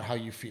is about how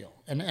you feel.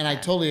 And I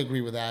totally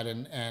agree with that.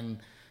 And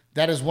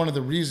that is one of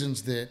the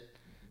reasons that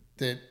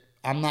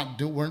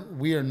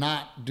we are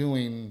not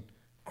doing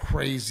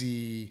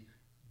crazy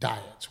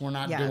diets. We're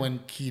not doing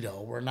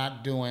keto. We're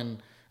not doing,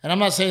 and I'm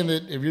not saying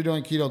that if you're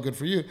doing keto, good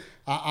for you.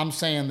 I'm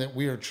saying that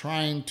we are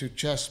trying to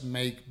just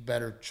make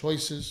better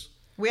choices.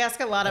 We ask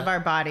a lot of our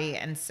body,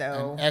 and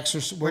so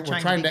we're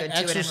trying to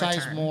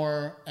exercise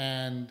more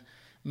and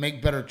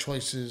make better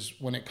choices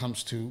when it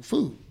comes to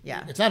food.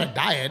 Yeah. It's not a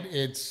diet.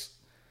 It's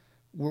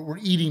we're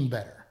eating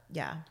better.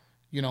 Yeah.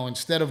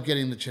 Instead of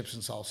getting the chips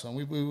and salsa.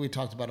 And we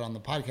talked about it on the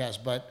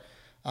podcast. But,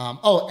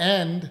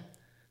 and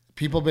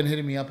people have been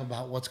hitting me up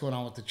about what's going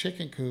on with the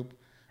chicken coop.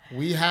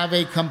 We have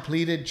a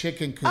completed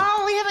chicken coop.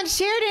 Oh, we haven't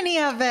shared any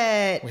of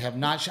it. We have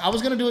not. I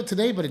was going to do it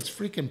today, but it's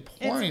freaking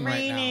pouring right now.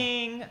 It's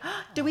raining.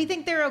 Do we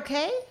think they're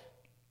okay?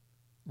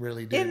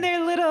 Really did. In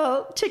their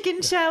little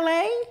chicken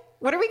chalet?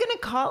 What are we going to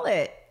call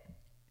it?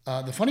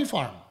 The Funny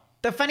Farm.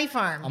 The Funny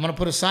Farm. I'm going to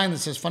put a sign that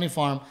says Funny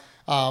Farm.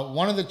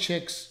 One of the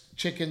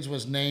chickens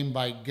was named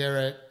by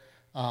Garrett,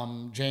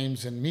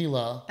 James, and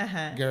Mila,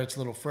 Garrett's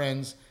little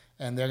friends,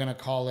 and they're going to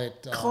call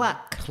it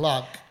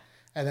Cluck.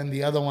 And then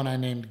the other one I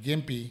named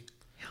Gimpy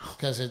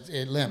because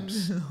it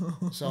limps.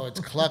 So it's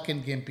Cluck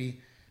and Gimpy.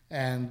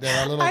 And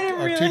there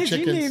are two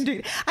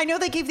chickens. I know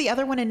they gave the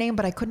other one a name,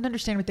 but I couldn't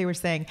understand what they were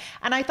saying.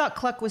 And I thought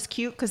Cluck was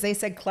cute because they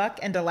said Cluck,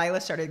 and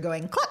Delilah started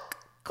going Cluck,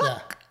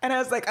 Cluck. Yeah. And I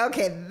was like,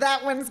 okay,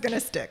 that one's going to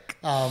stick.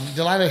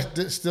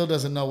 Delilah still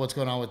doesn't know what's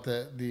going on with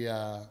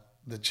the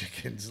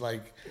chickens.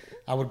 Like,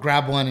 I would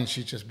grab one and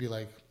she'd just be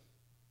like,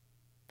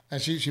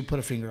 and she put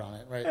a finger on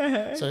it,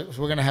 right? So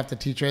we're going to have to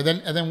teach her. And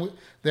then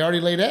they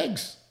already laid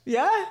eggs.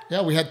 Yeah?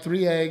 Yeah, we had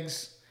 3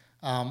 eggs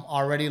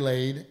already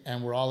laid,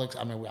 and we're all,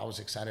 I was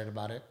excited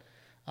about it.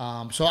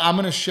 So I'm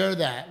going to share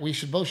that. We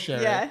should both share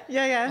it.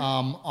 Yeah.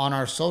 On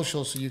our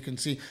social so you can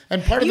see.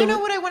 And you know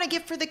what I want to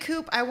get for the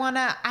coop? I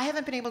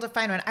haven't been able to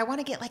find one. I want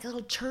to get like a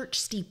little church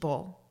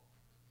steeple.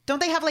 Don't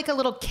they have like a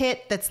little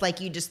kit that's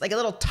like you just like a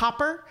little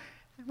topper?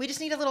 We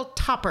just need a little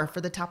topper for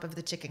the top of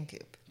the chicken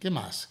coop. Give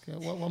us.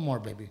 One more,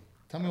 baby.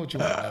 Tell me what you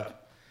want.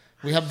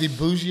 We have the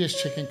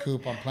bougiest chicken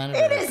coop on planet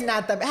Earth. It is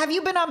not have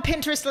you been on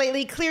Pinterest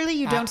lately? Clearly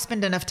you don't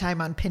spend enough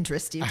time on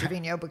Pinterest, Steve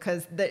Trevino,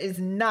 because that is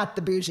not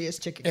the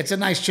bougiest chicken coop. It's a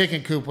nice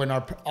chicken coop when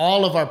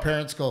all of our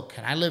parents go,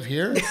 can I live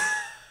here?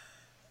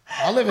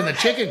 I'll live in the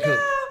chicken coop.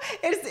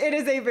 It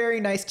is a very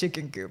nice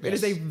chicken coop. Yes. It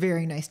is a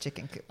very nice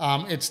chicken coop.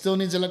 It still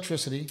needs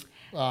electricity.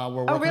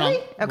 We're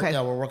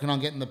working on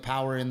getting the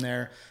power in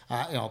there.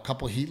 A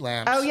couple heat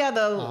lamps. Oh yeah,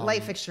 the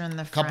light fixture in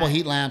the front. Couple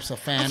heat lamps, a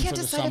fan for the summer. I can't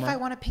decide if I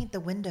want to paint the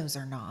windows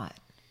or not.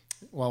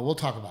 Well, we'll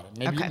talk about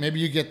it. Maybe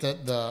you get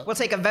the. We'll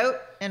take a vote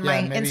in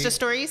my Insta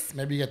stories.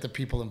 Maybe you get the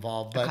people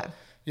involved, but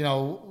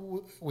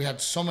we had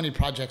so many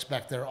projects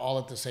back there all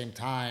at the same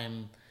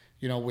time.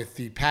 With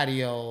the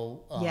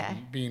patio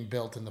being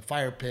built and the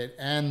fire pit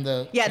and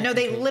the. Yeah, no,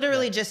 they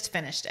literally just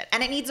finished it,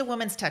 and it needs a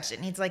woman's touch. It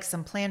needs like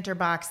some planter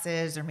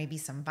boxes or maybe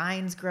some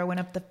vines growing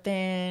up the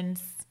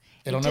fence.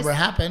 It'll never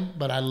happen,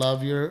 but I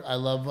love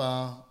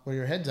where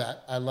your head's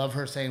at. I love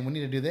her saying, we need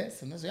to do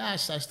this. And I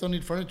still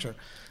need furniture.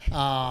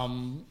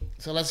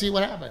 So let's see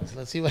what happens.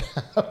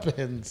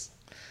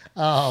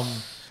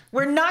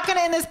 We're not going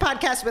to end this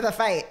podcast with a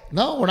fight.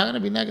 No, we're not going to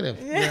be negative.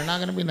 We're not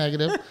going to be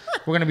negative.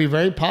 We're going to be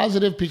very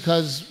positive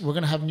because we're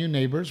going to have new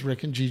neighbors,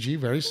 Rick and Gigi,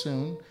 very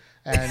soon.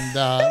 And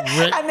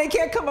and they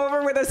can't come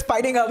over with us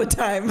fighting all the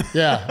time.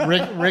 Yeah,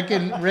 Rick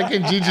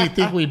and Gigi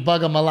think we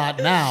bug them a lot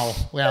now.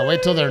 Yeah,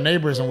 wait till they're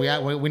neighbors and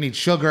we need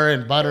sugar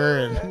and butter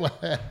and. No,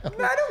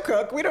 I don't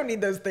cook. We don't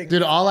need those things.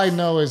 Dude, all I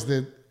know is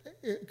that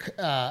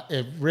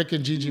if Rick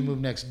and Gigi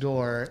move next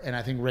door, and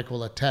I think Rick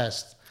will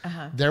attest,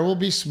 there will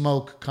be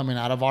smoke coming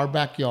out of our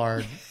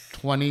backyard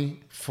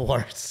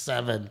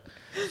 24/7.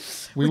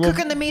 We're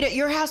cooking the meat at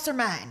your house or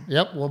mine.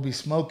 Yep, we'll be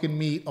smoking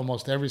meat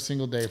almost every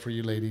single day for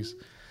you ladies.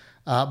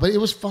 But it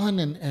was fun,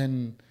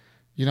 and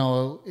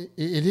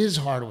it is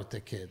hard with the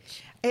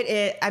kids.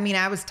 I mean,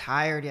 I was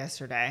tired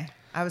yesterday.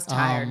 I was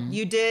tired.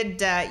 You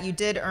did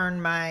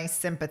earn my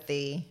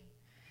sympathy,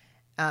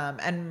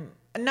 and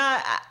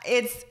not.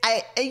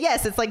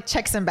 It's like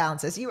checks and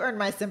balances. You earned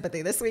my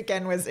sympathy. This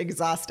weekend was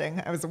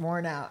exhausting. I was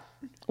worn out.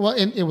 Well,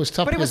 and it was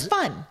tough, but it was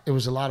fun. It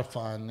was a lot of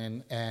fun,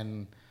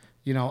 and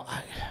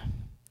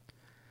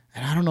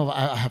I don't know.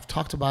 I have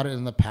talked about it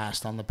in the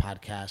past on the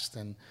podcast,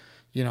 and.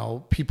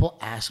 People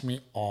ask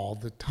me all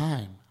the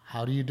time,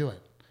 how do you do it?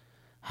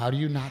 How do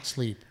you not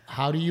sleep?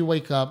 How do you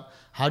wake up?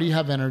 How do you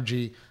have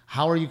energy?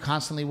 How are you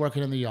constantly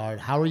working in the yard?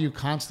 How are you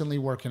constantly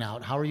working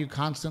out? How are you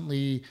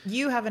constantly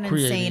You have an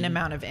creating? Insane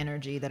amount of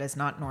energy that is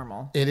not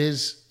normal. It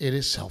is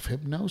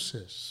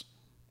self-hypnosis.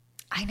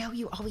 I know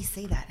you always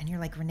say that, and you're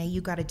like, Renee,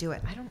 you got to do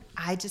it.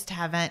 I just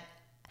haven't.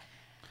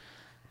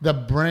 The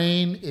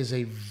brain is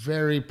a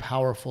very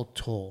powerful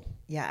tool.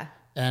 Yeah.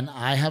 And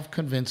I have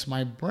convinced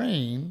my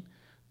brain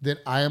that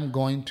I am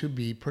going to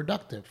be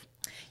productive.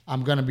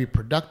 I'm going to be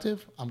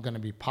productive. I'm going to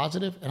be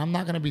positive, and I'm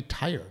not going to be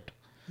tired.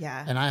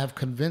 Yeah. And I have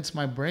convinced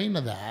my brain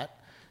of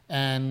that.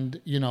 And,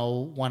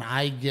 when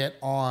I get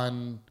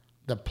on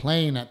the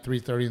plane at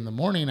 3:30 in the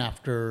morning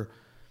after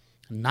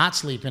not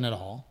sleeping at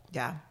all.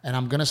 Yeah. And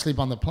I'm going to sleep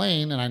on the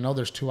plane, and I know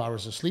there's 2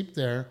 hours of sleep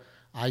there.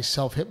 I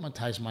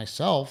self-hypnotize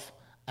myself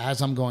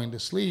as I'm going to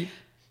sleep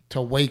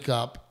to wake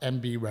up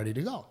and be ready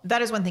to go.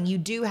 That is one thing you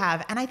do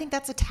have. And I think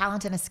that's a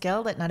talent and a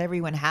skill that not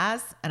everyone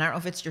has. And I don't know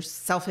if it's your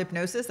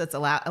self-hypnosis that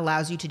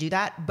allows you to do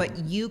that, but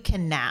you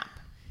can nap.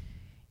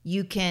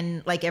 You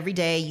can, like every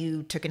day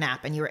you took a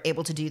nap and you were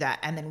able to do that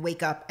and then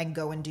wake up and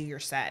go and do your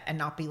set and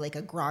not be like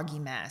a groggy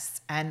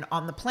mess. And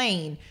on the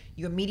plane,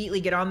 you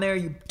immediately get on there,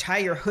 you tie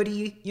your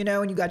hoodie, you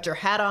know, and you got your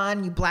hat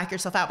on, you black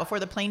yourself out before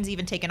the plane's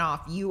even taken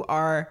off. You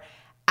are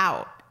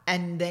out.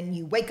 And then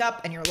you wake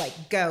up and you're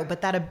like, go. But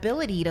that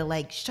ability to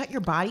like shut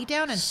your body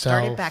down and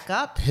start it back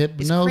up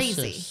is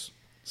crazy.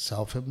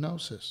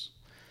 Self-hypnosis.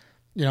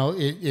 You know,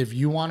 if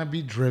you want to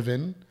be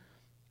driven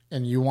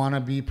and you want to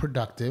be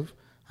productive,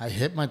 I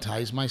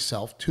hypnotize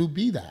myself to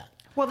be that.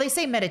 Well, they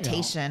say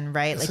meditation,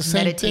 right? Like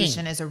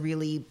meditation is a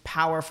really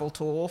powerful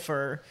tool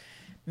for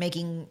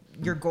making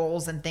your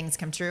goals and things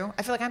come true.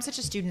 I feel like I'm such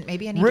a student.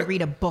 Maybe I need to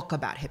read a book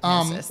about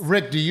hypnosis.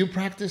 Rick, do you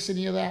practice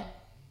any of that?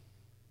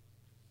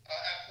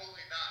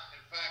 Absolutely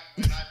not.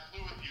 In fact, when I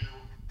flew with you,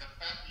 the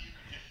fact that you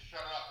can just shut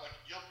up, like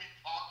you'll be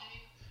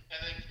talking and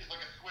then it's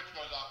like a switch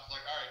goes off. It's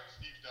like, all right,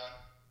 Steve's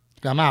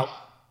done. I'm out.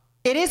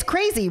 It is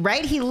crazy,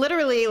 right? He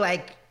literally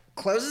like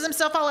closes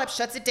himself all up,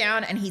 shuts it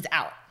down, and he's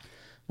out.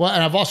 Well,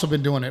 and I've also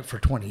been doing it for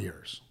 20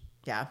 years.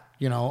 Yeah.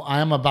 You know, I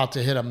am about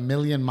to hit 1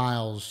 million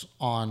miles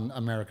on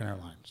American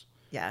Airlines.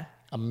 Yeah.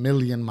 1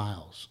 million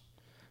miles,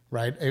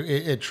 right?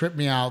 It tripped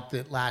me out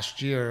that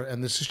last year,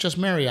 and this is just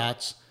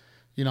Marriott's,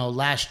 you know,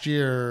 last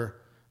year.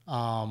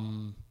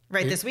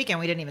 This weekend,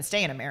 we didn't even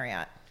stay in a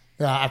Marriott.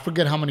 Yeah, I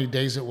forget how many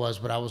days it was,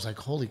 but I was like,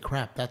 holy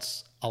crap,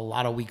 that's a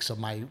lot of weeks of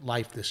my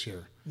life this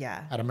year.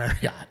 Yeah. At a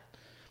Marriott.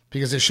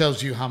 Because it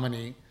shows you how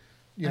many,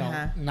 you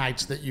know,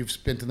 nights that you've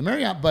spent in the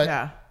Marriott.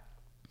 But,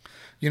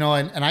 you know,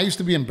 and I used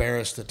to be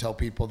embarrassed to tell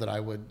people that I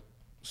would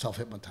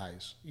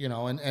self-hypnotize, you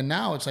know, and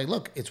now it's like,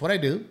 look, it's what I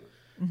do.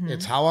 Mm-hmm.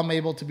 It's how I'm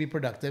able to be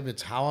productive.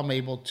 It's how I'm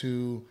able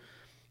to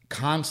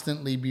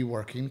constantly be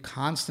working,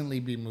 constantly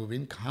be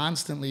moving,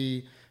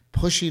 constantly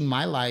pushing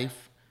my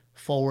life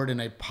forward in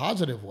a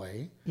positive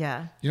way.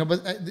 Yeah. You know,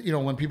 but, you know,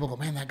 when people go,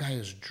 man, that guy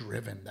is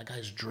driven. That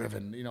guy's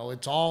driven. You know,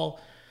 it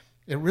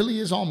really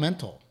is all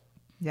mental.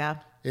 Yeah.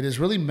 It is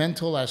really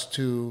mental as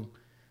to,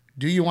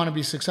 do you want to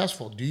be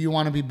successful? Do you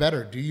want to be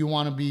better? Do you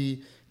want to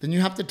be, then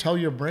you have to tell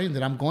your brain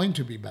that I'm going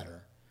to be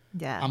better.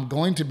 Yeah. I'm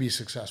going to be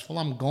successful.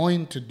 I'm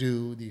going to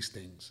do these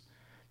things.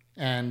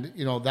 And,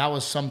 you know, that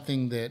was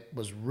something that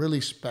was really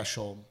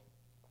special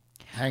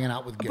hanging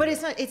out with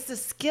Garrett. But it's the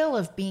skill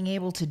of being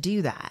able to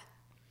do that.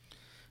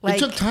 Like, it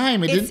took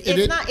time.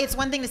 It's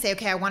one thing to say,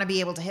 okay, I want to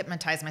be able to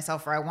hypnotize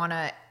myself, or I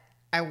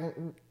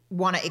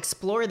want to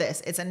explore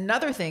this. It's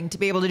another thing to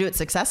be able to do it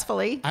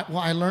successfully.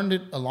 I learned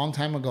it a long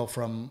time ago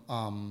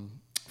from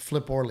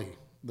Flip Orley.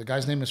 The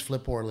guy's name is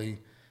Flip Orley.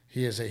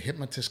 He is a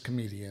hypnotist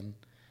comedian.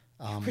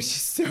 Which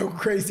is so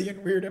crazy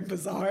and weird and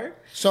bizarre.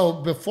 So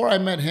before I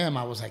met him,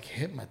 I was like,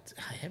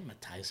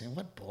 hypnotizing?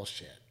 What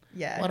bullshit.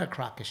 Yeah. What a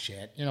crock of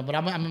shit. You know, but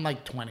I'm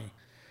like 20.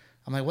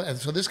 I'm like, what?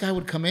 So this guy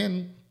would come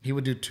in, he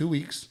would do 2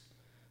 weeks,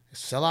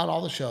 sell out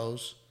all the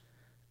shows,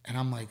 and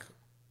I'm like,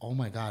 oh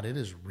my God, it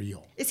is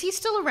real. Is he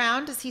still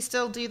around? Does he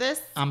still do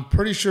this? I'm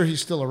pretty sure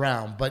he's still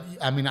around, but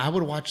I mean, I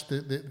would watch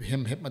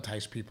him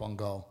hypnotize people and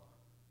go,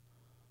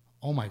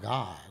 oh my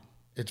God,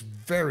 it's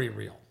very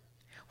real.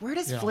 Where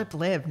does Flip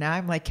live? Now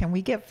I'm like, can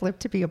we get Flip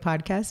to be a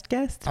podcast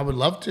guest? I would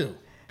love to,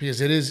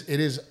 because it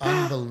is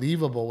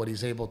unbelievable what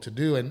he's able to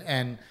do.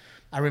 And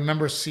I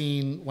remember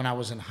seeing when I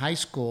was in high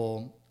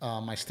school,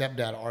 my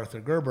stepdad, Arthur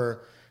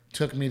Gerber,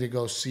 took me to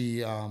go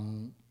see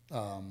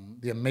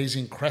The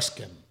Amazing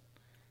Kreskin.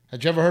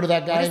 Had you ever heard of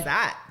that guy? What is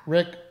that?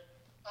 Rick?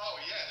 Oh,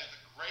 yeah. There's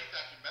a great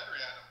documentary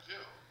on him,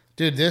 too.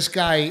 Dude, this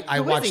guy, I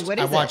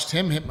watched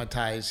him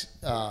hypnotize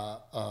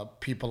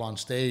people on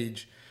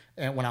stage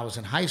and when I was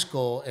in high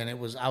school, and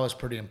I was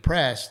pretty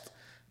impressed,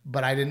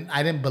 but I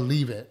didn't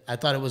believe it. I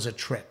thought it was a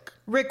trick.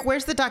 Rick,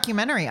 where's the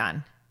documentary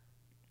on?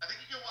 I think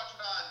you can watch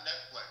it on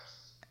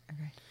Netflix.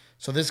 Okay.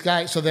 So this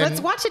guy, let's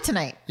watch it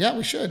tonight. Yeah,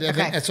 we should.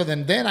 Okay. And so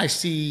then I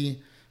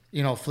see,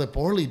 you know, Flip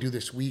Orley do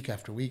this week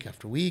after week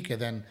after week,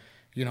 and then,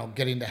 you know,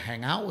 getting to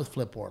hang out with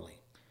Flip Orley.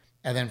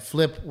 And then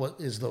Flip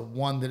is the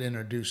one that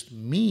introduced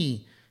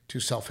me to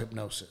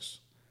self-hypnosis.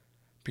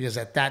 Because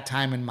at that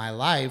time in my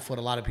life, what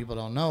a lot of people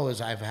don't know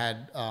is I've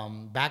had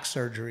back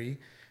surgery,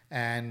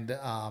 and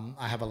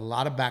I have a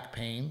lot of back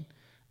pain.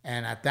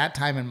 And at that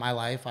time in my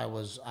life, I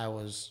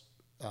was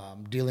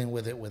dealing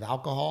with it with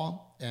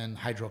alcohol and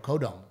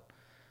hydrocodone.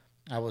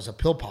 I was a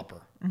pill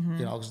popper,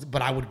 you know,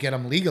 but I would get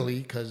them legally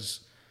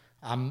because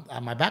I'm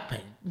my back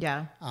pain.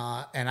 Yeah.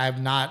 And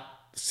I've not,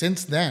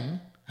 since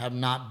then, have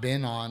not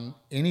been on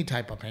any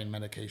type of pain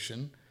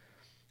medication.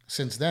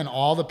 Since then,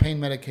 all the pain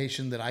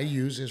medication that I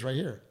use is right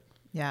here.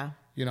 Yeah.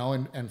 You know,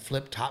 and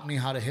Flip taught me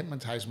how to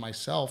hypnotize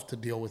myself to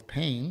deal with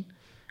pain.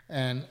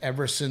 And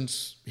ever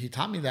since he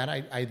taught me that,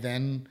 I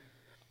then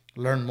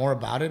learned more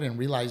about it and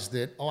realized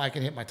that, I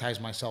can hypnotize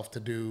myself to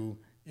do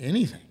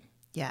anything.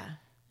 Yeah.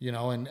 You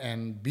know,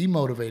 and be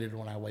motivated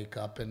when I wake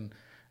up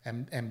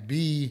and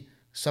be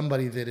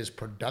somebody that is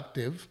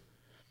productive.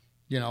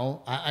 You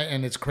know,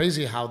 and it's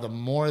crazy how the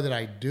more that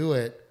I do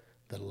it,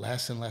 the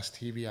less and less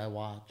TV I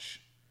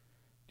watch.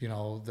 You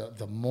know,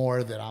 the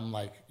more that I'm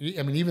like,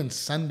 I mean, even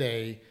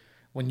Sunday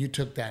when you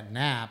took that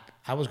nap,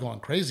 I was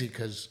going crazy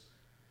because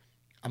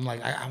I'm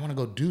like, I want to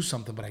go do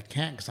something, but I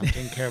can't because I'm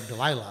taking care of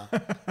Delilah.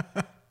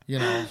 You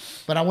know,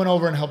 but I went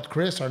over and helped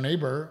Chris, our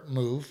neighbor,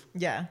 move.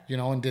 Yeah. You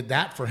know, and did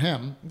that for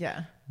him.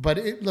 Yeah. But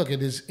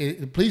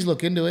please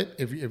look into it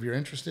if you're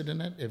interested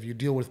in it. If you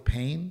deal with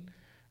pain,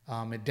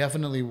 it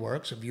definitely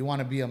works. If you want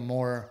to be a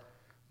more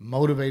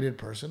motivated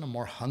person, a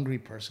more hungry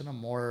person, a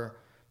more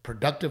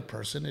productive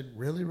person, it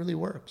really, really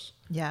works.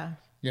 Yeah.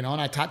 You know,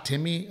 and I taught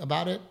Timmy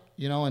about it,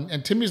 you know,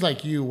 and Timmy's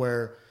like you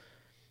where,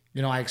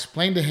 you know, I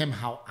explained to him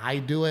how I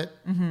do it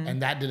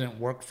and that didn't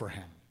work for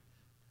him.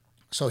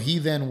 So he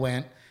then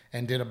went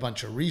and did a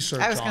bunch of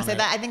research. I was going to say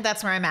that. I think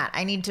that's where I'm at.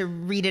 I need to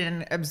read it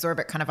and absorb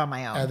it kind of on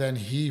my own. And then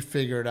he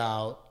figured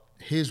out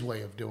his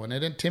way of doing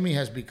it. And Timmy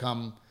has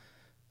become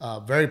a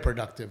very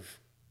productive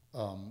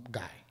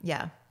guy.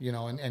 Yeah. You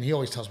know, and he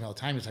always tells me all the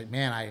time, he's like,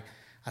 man, I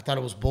thought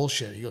it was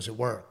bullshit. He goes, it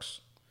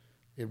works.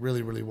 It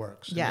really, really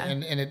works. Yeah.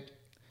 And it,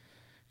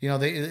 you know,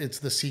 it's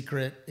the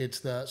secret.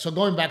 So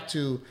going back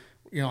to,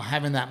 you know,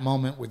 having that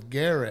moment with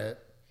Garrett,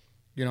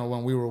 you know,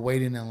 when we were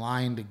waiting in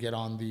line to get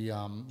on the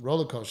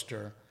roller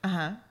coaster.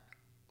 Uh-huh.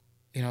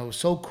 You know, it was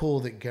so cool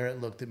that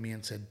Garrett looked at me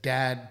and said,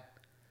 Dad,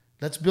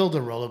 let's build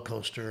a roller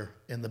coaster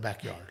in the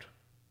backyard.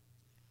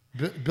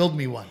 Build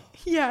me one.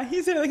 Yeah,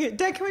 he said, like,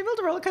 Dad, can we build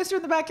a roller coaster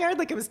in the backyard?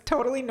 Like, it was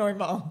totally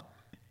normal.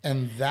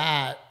 And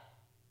that,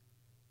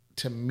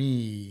 to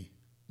me,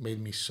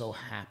 made me so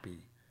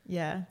happy.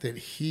 Yeah. That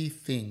he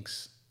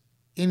thinks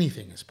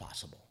anything is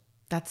possible.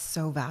 That's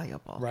so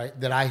valuable. Right?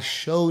 That I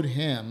showed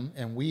him,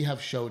 and we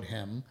have showed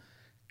him,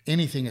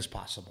 anything is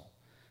possible.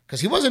 Because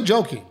he wasn't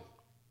joking.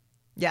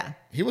 Yeah.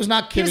 He was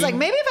not kidding. He was like,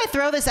 maybe if I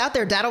throw this out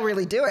there, Dad'll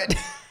really do it.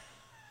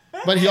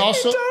 But he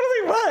also he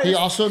totally was. He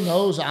also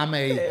knows I'm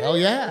hell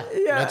yeah,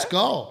 let's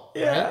go.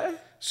 Yeah. Right?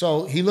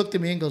 So he looked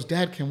at me and goes,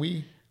 Dad, can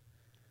we,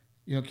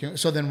 you know,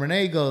 so then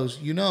Renee goes,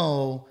 you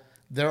know,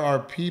 there are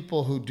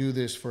people who do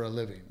this for a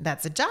living.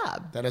 That's a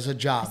job. That is a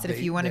job. I said, if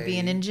you want to be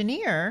an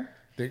engineer.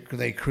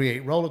 They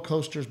create roller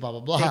coasters, blah, blah,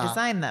 blah. They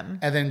design them.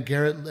 And then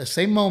Garrett, the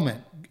same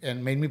moment,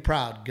 and made me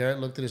proud, Garrett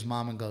looked at his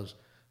mom and goes,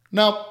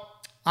 nope,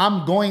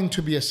 I'm going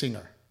to be a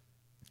singer.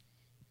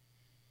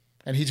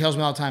 And he tells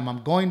me all the time,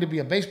 I'm going to be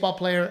a baseball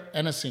player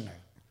and a singer.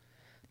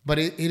 But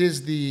it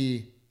is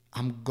the,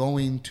 I'm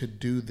going to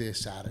do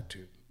this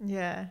attitude.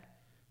 Yeah.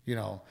 You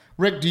know,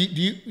 Rick, do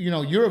you, you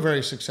know, you're a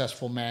very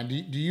successful man.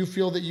 Do you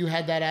feel that you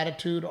had that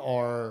attitude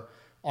or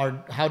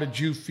how did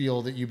you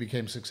feel that you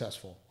became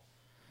successful?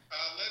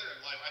 Later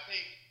in life, I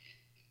think,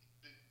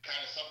 kind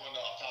of somewhat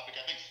off topic,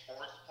 I think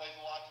sports plays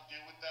a lot to do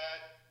with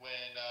that. When,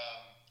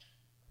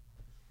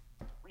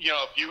 you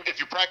know, if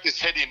you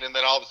practice hitting and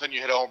then all of a sudden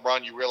you hit a home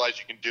run, you realize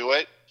you can do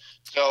it.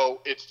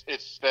 So it's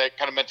that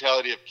kind of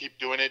mentality of keep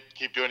doing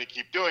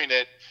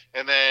it.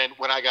 And then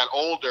when I got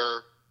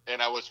older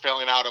and I was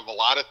failing out of a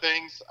lot of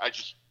things, I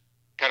just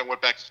kind of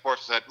went back to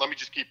sports and said, let me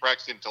just keep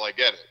practicing until I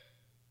get it.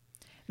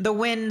 The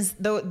wins,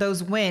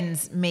 those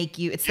wins make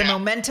you, it's the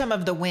momentum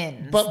of the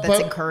wins that's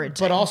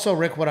encouraging. But also,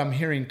 Rick, what I'm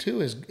hearing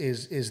too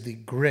is the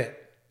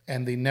grit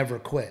and the never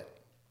quit.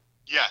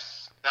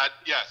 Yes,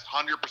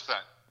 100%.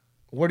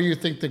 Where do you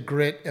think the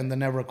grit and the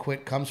never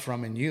quit comes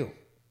from in you?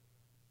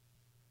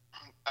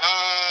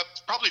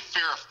 It's probably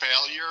fear of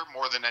failure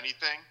more than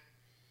anything.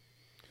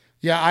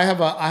 Yeah, I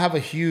have a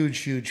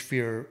huge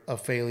fear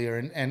of failure,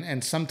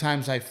 and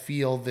sometimes I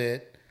feel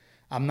that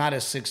I'm not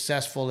as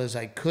successful as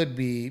I could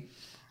be,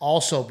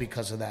 also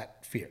because of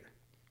that fear.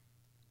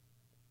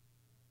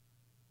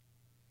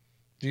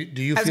 Do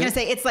you? I was going to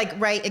say it's like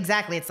right,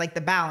 exactly. It's like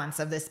the balance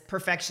of this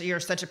perfection. You're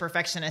such a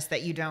perfectionist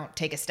that you don't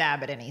take a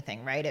stab at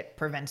anything, right? It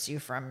prevents you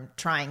from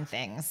trying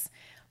things,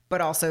 but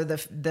also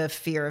the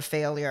fear of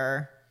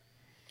failure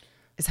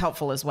is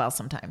helpful as well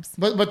sometimes.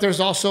 But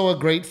there's also a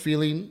great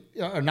feeling,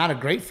 or not a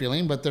great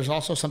feeling, but there's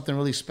also something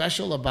really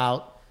special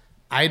about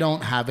I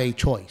don't have a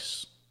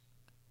choice.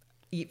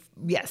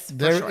 Yes,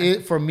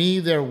 for me,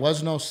 there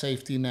was no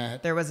safety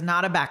net. There was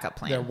not a backup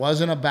plan. There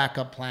wasn't a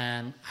backup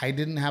plan. I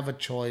didn't have a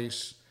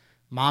choice.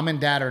 Mom and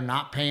Dad are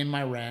not paying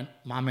my rent.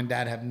 Mom and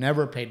Dad have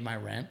never paid my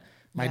rent.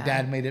 My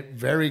dad made it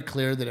very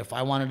clear that if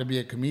I wanted to be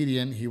a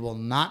comedian, he will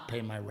not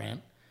pay my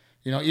rent.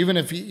 You know, even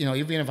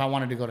if I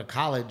wanted to go to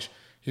college,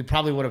 he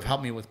probably would have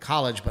helped me with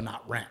college, but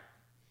not rent.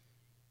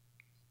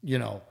 You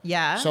know?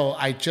 Yeah. So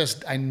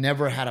I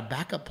never had a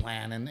backup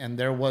plan. And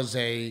there was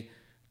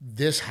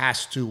this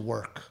has to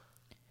work.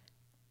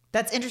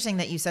 That's interesting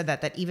that you said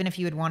that even if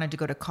you had wanted to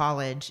go to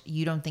college,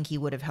 you don't think he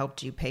would have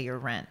helped you pay your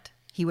rent.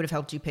 He would have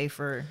helped you pay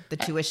for the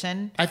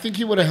tuition. I think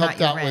he would have helped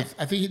out with,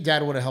 I think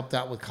Dad would have helped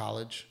out with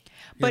college.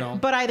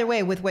 But either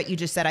way, with what you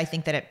just said, I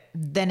think that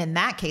then in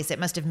that case, it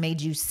must have made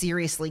you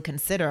seriously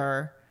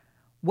consider,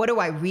 what do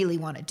I really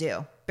want to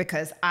do?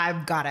 because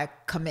I've got to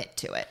commit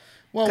to it.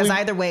 Because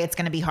either way, it's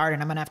going to be hard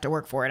and I'm going to have to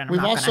work for it. And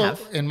we've also,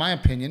 in my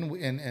opinion,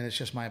 and it's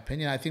just my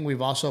opinion, I think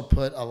we've also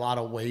put a lot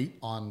of weight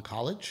on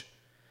college.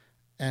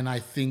 And I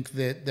think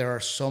that there are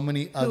so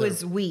many other... Who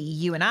is we?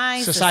 You and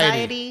I?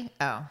 Society?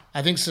 Oh.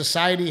 I think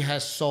society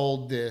has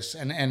sold this,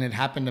 and it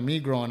happened to me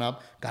growing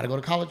up. Got to go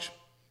to college.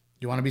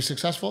 You want to be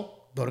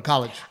successful? Go to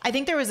college. I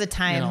think there was a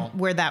time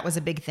where that was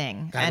a big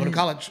thing. Got to go to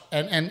college.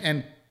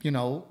 And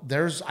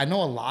I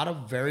know a lot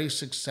of very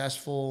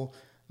successful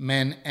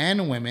men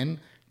and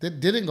women that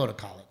didn't go to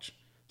college.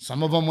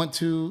 Some of them went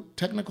to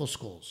technical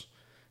schools.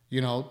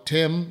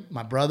 Tim,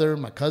 my brother,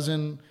 my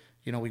cousin...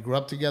 we grew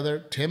up together.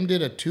 Tim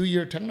did a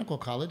 2-year technical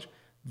college.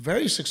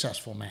 Very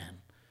successful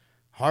man.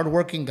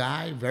 Hardworking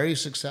guy, very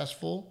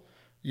successful.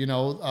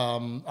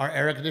 Our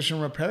air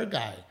conditioning repair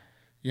guy.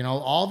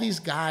 All these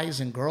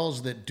guys and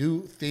girls that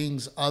do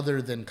things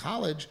other than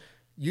college,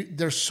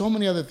 there's so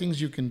many other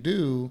things you can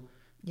do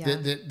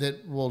that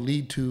will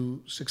lead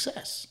to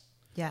success.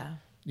 Yeah.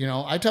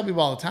 I tell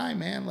people all the time,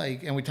 man,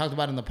 and we talked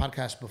about it in the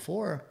podcast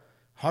before,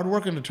 hard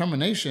work and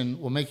determination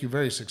will make you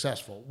very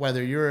successful.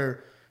 Whether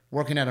you're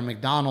working at a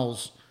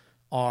McDonald's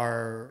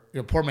or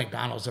poor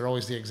McDonald's, they're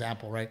always the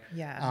example, right?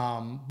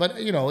 Yeah. But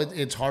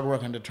it's hard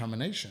work and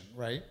determination,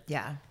 right?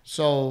 Yeah.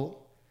 So,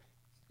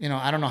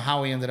 I don't know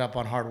how we ended up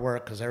on hard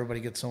work because everybody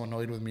gets so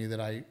annoyed with me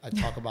that I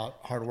talk about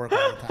hard work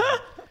all the time.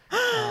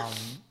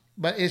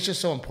 But it's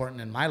just so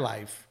important in my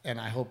life, and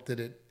I hope that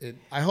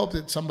I hope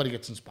that somebody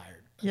gets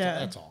inspired.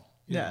 That's all.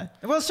 Yeah.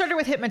 Well, it started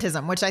with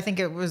hypnotism, which I think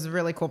it was a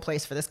really cool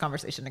place for this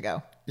conversation to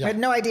go. Yeah. I had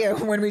no idea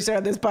when we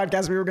started this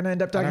podcast we were going to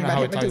end up talking about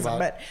hypnotism,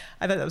 but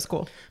I thought that was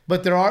cool.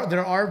 But there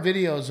are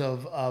videos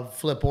of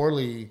Flip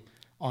Orley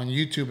on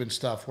YouTube and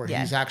stuff where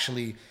he's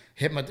actually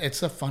It's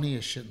the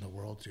funniest shit in the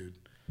world, dude.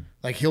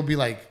 He'll be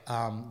like,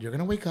 you're going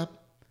to wake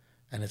up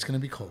and it's going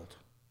to be cold.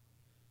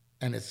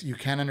 And you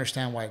can't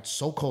understand why it's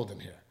so cold in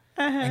here.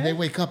 Uh-huh. And they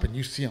wake up and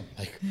you see them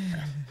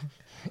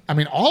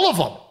all of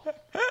them.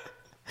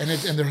 And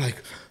they're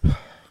like...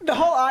 The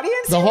whole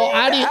audience? The whole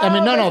audience.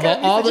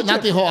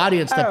 Not the whole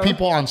audience. The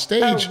people on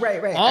stage. Oh,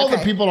 right. All the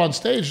people on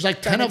stage. There's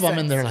like 10 of them,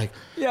 and they're like,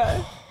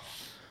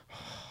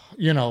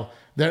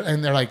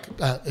 they're like,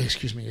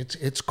 excuse me,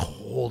 it's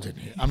cold in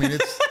here.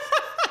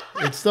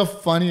 It's the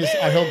funniest.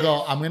 He'll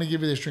go, I'm going to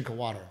give you this drink of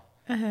water.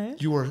 Uh-huh.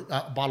 You were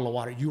a bottle of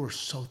water. You were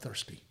so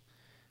thirsty.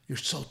 You're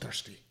so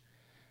thirsty.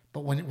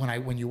 But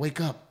when you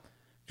wake up,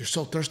 you're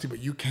so thirsty, but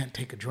you can't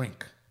take a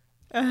drink.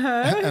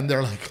 Uh-huh. And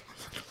they're like,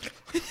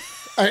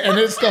 and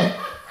it's the.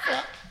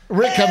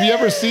 Rick, have you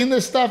ever seen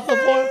this stuff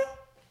before?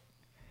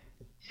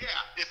 Yeah,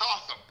 it's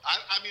awesome. I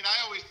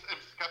always am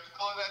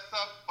skeptical of that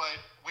stuff, but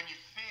when you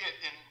see it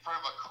in front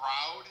of a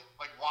crowd,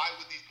 why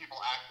would these people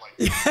act like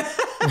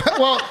that?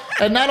 Well,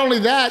 and not only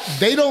that,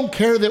 they don't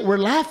care that we're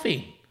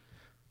laughing.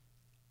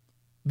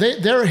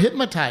 They're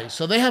hypnotized,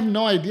 so they have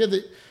no idea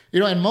that,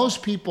 and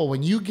most people,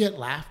 when you get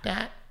laughed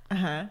at,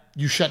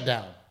 you shut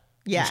down.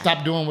 Yeah. You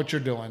stop doing what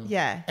you're doing.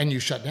 Yeah. And you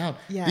shut down.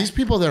 Yeah. These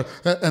people,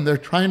 they're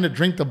trying to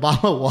drink the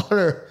bottle of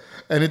water.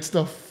 And it's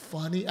the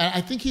funny.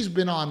 I think he's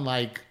been on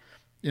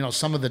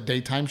some of the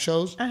daytime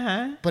shows.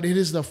 Uh-huh. But it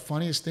is the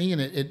funniest thing.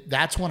 And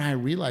that's when I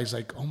realized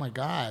oh my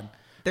God.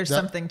 There's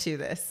something to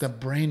this. The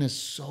brain is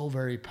so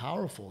very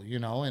powerful,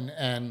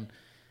 and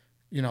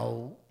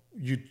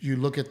you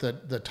look at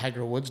the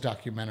Tiger Woods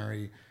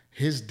documentary,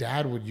 his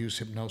dad would use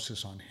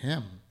hypnosis on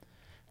him.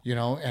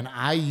 And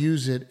I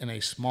use it in a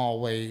small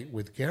way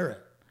with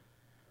Garrett,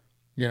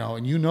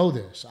 and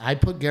this. I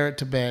put Garrett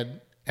to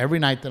bed every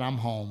night that I'm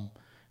home,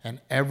 and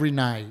every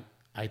night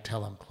I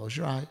tell him, close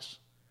your eyes.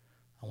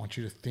 I want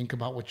you to think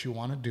about what you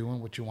want to do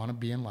and what you want to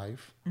be in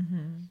life.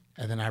 Mm-hmm.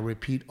 And then I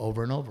repeat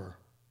over and over,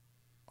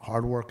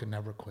 hard work and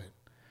never quit.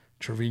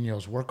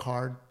 Trevino's work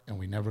hard and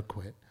we never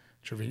quit.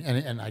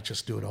 And I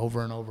just do it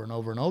over and over and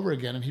over and over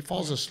again. And he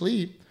falls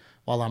asleep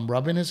while I'm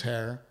rubbing his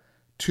hair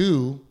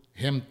to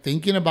him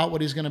thinking about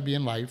what he's going to be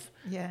in life,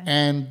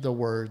 and the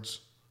words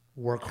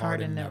work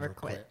hard and never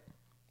quit.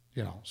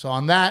 So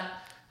on that,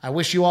 I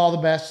wish you all the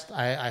best.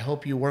 I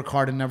hope you work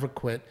hard and never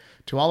quit.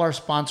 To all our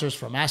sponsors,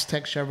 from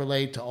Aztec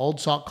Chevrolet to Old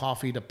Salt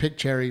Coffee to Pick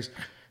Cherries,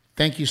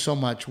 thank you so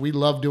much. We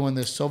love doing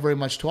this so very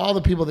much. To all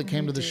the people that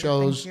came to the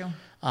shows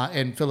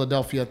in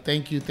Philadelphia,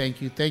 thank you.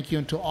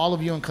 And to all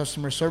of you in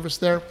customer service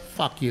there,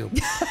 fuck you.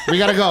 We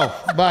got to go.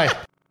 Bye.